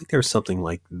 but I don't think there was something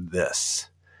like this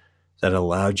that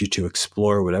allowed you to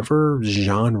explore whatever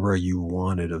genre you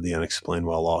wanted of the unexplained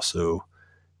while also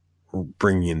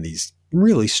bringing in these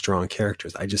really strong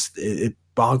characters. It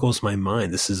boggles my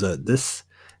mind. This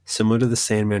similar to the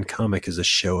Sandman comic is a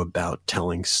show about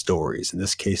telling stories. In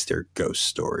this case, they're ghost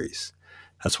stories.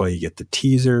 That's why you get the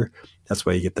teaser. That's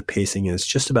why you get the pacing. And it's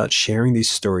just about sharing these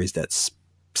stories that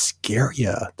scare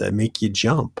you, that make you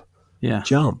jump. Yeah.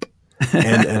 Jump.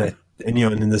 And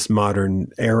in this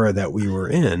modern era that we were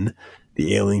in,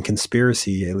 the alien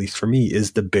conspiracy, at least for me,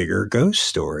 is the bigger ghost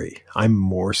story. I'm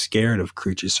more scared of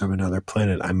creatures from another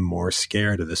planet. I'm more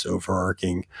scared of this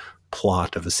overarching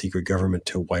plot of a secret government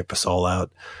to wipe us all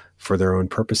out for their own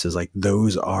purposes. Like,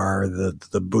 those are the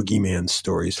boogeyman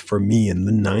stories for me in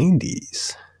the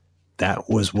 90s. That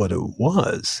was what it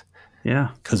was. Yeah.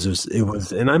 Because it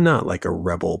was, and I'm not like a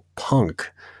rebel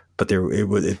punk, but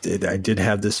I did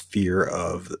have this fear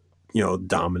of,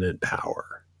 dominant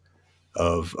power,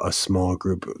 of a small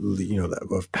group,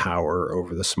 of power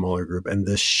over the smaller group. And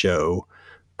this show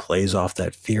plays off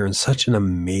that fear in such an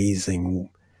amazing,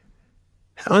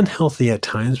 unhealthy at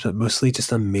times, but mostly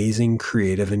just amazing,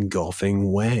 creative,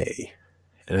 engulfing way.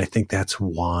 And I think that's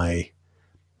why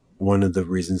one of the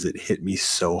reasons it hit me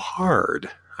so hard.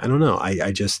 I don't know.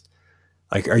 I just,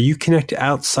 like, are you connected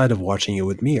outside of watching it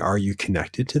with me? Are you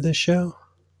connected to this show?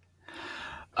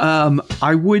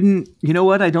 I wouldn't, you know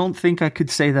what? I don't think I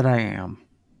could say that I am.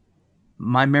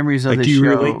 My memories of the show. Do you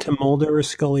relate to Mulder or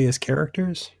Scully as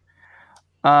characters?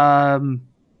 I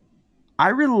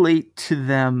relate to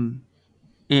them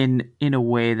in a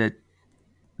way that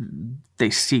they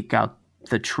seek out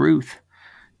the truth.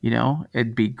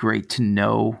 It'd be great to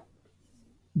know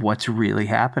what's really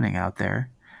happening out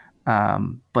there,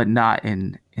 but not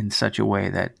in such a way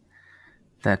that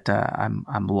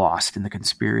I'm lost in the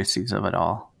conspiracies of it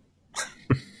all.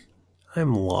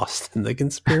 I'm lost in the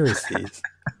conspiracies.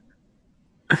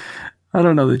 I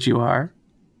don't know that you are.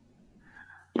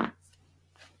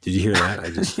 Did you hear that? I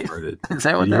just farted. Is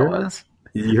that what that was?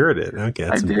 You heard it. Okay,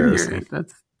 that's embarrassing. I did hear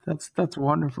it. That's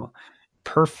wonderful.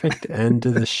 Perfect end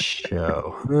to the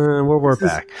show. We're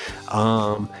back.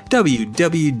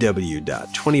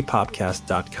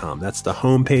 www.20popcast.com. That's the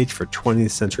homepage for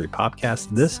 20th Century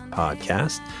Popcast, this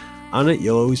podcast. On it,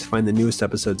 you'll always find the newest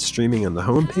episodes streaming on the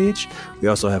homepage. We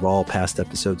also have all past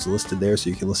episodes listed there so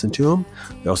you can listen to them.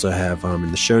 We also have in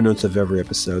the show notes of every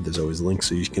episode, there's always links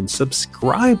so you can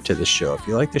subscribe to the show. If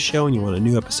you like the show and you want a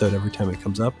new episode every time it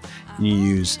comes up, and you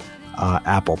use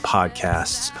Apple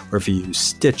Podcasts, or if you use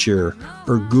Stitcher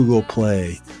or Google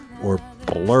Play or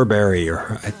Blurberry,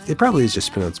 or it probably is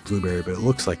just pronounced Blueberry, but it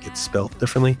looks like it's spelled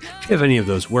differently. If you have any of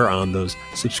those, we're on those.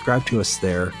 Subscribe to us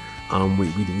there.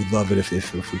 We'd love it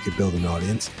if we could build an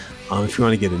audience. If you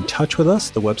want to get in touch with us,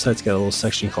 the website's got a little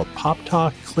section called Pop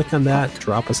Talk. Click on that,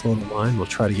 drop us a little line. We'll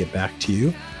try to get back to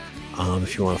you.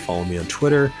 If you want to follow me on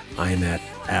Twitter, I am at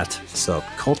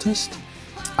Subcultist.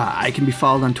 I can be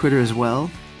followed on Twitter as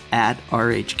well, at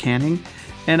RH Canning.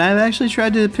 And I've actually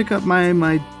tried to pick up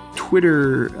my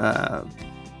Twitter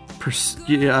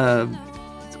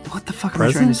what the fuck am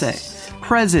I trying to say?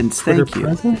 Presence. Twitter Thank you.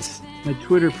 Presence? My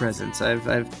Twitter presence.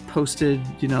 I've posted,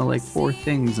 like 4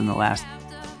 things in the last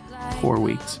 4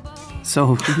 weeks.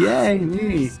 So yay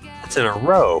me. It's in a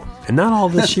row, and not all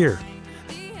this year.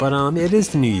 But it is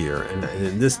the new year, and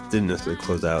this didn't necessarily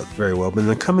close out very well. But in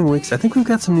the coming weeks, I think we've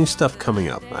got some new stuff coming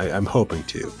up. I'm hoping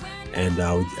to. And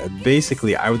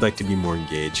basically, I would like to be more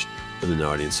engaged with an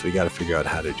audience, so we got to figure out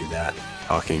how to do that.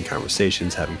 Talking,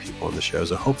 conversations, having people on the show.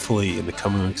 So hopefully in the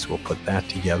coming weeks, we'll put that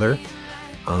together.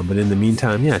 But in the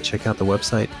meantime, check out the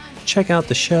website, check out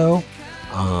the show,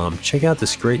 check out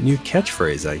this great new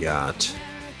catchphrase I got.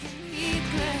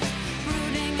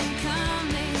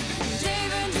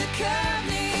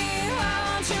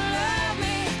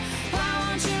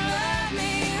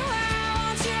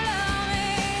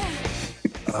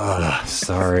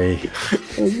 Sorry.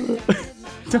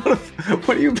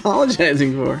 What are you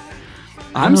apologizing for?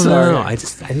 I'm sorry. I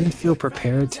didn't feel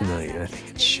prepared tonight, and I think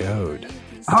it showed.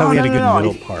 I thought we had a good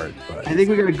middle part. But I think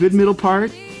we got a good middle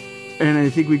part, and I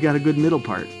think we got a good middle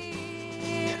part.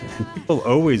 People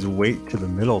always wait to the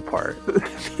middle part.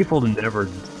 People never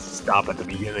stop at the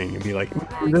beginning and be like,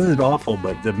 this is awful,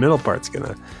 but the middle part's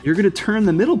gonna... You're gonna turn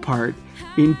the middle part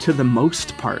into the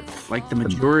most part. Like the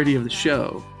majority of the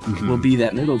show will be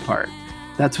that middle part.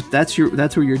 That's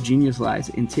where your genius lies,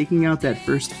 in taking out that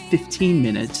first 15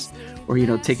 minutes, or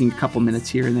taking a couple minutes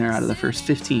here and there out of the first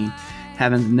 15,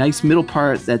 having a nice middle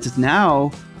part that's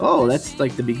now, that's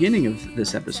like the beginning of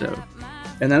this episode.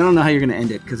 And I don't know how you're going to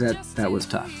end it, because that was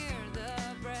tough.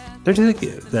 Don't you think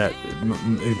that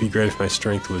it'd be great if my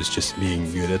strength was just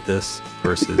being good at this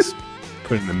versus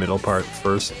putting the middle part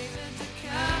first?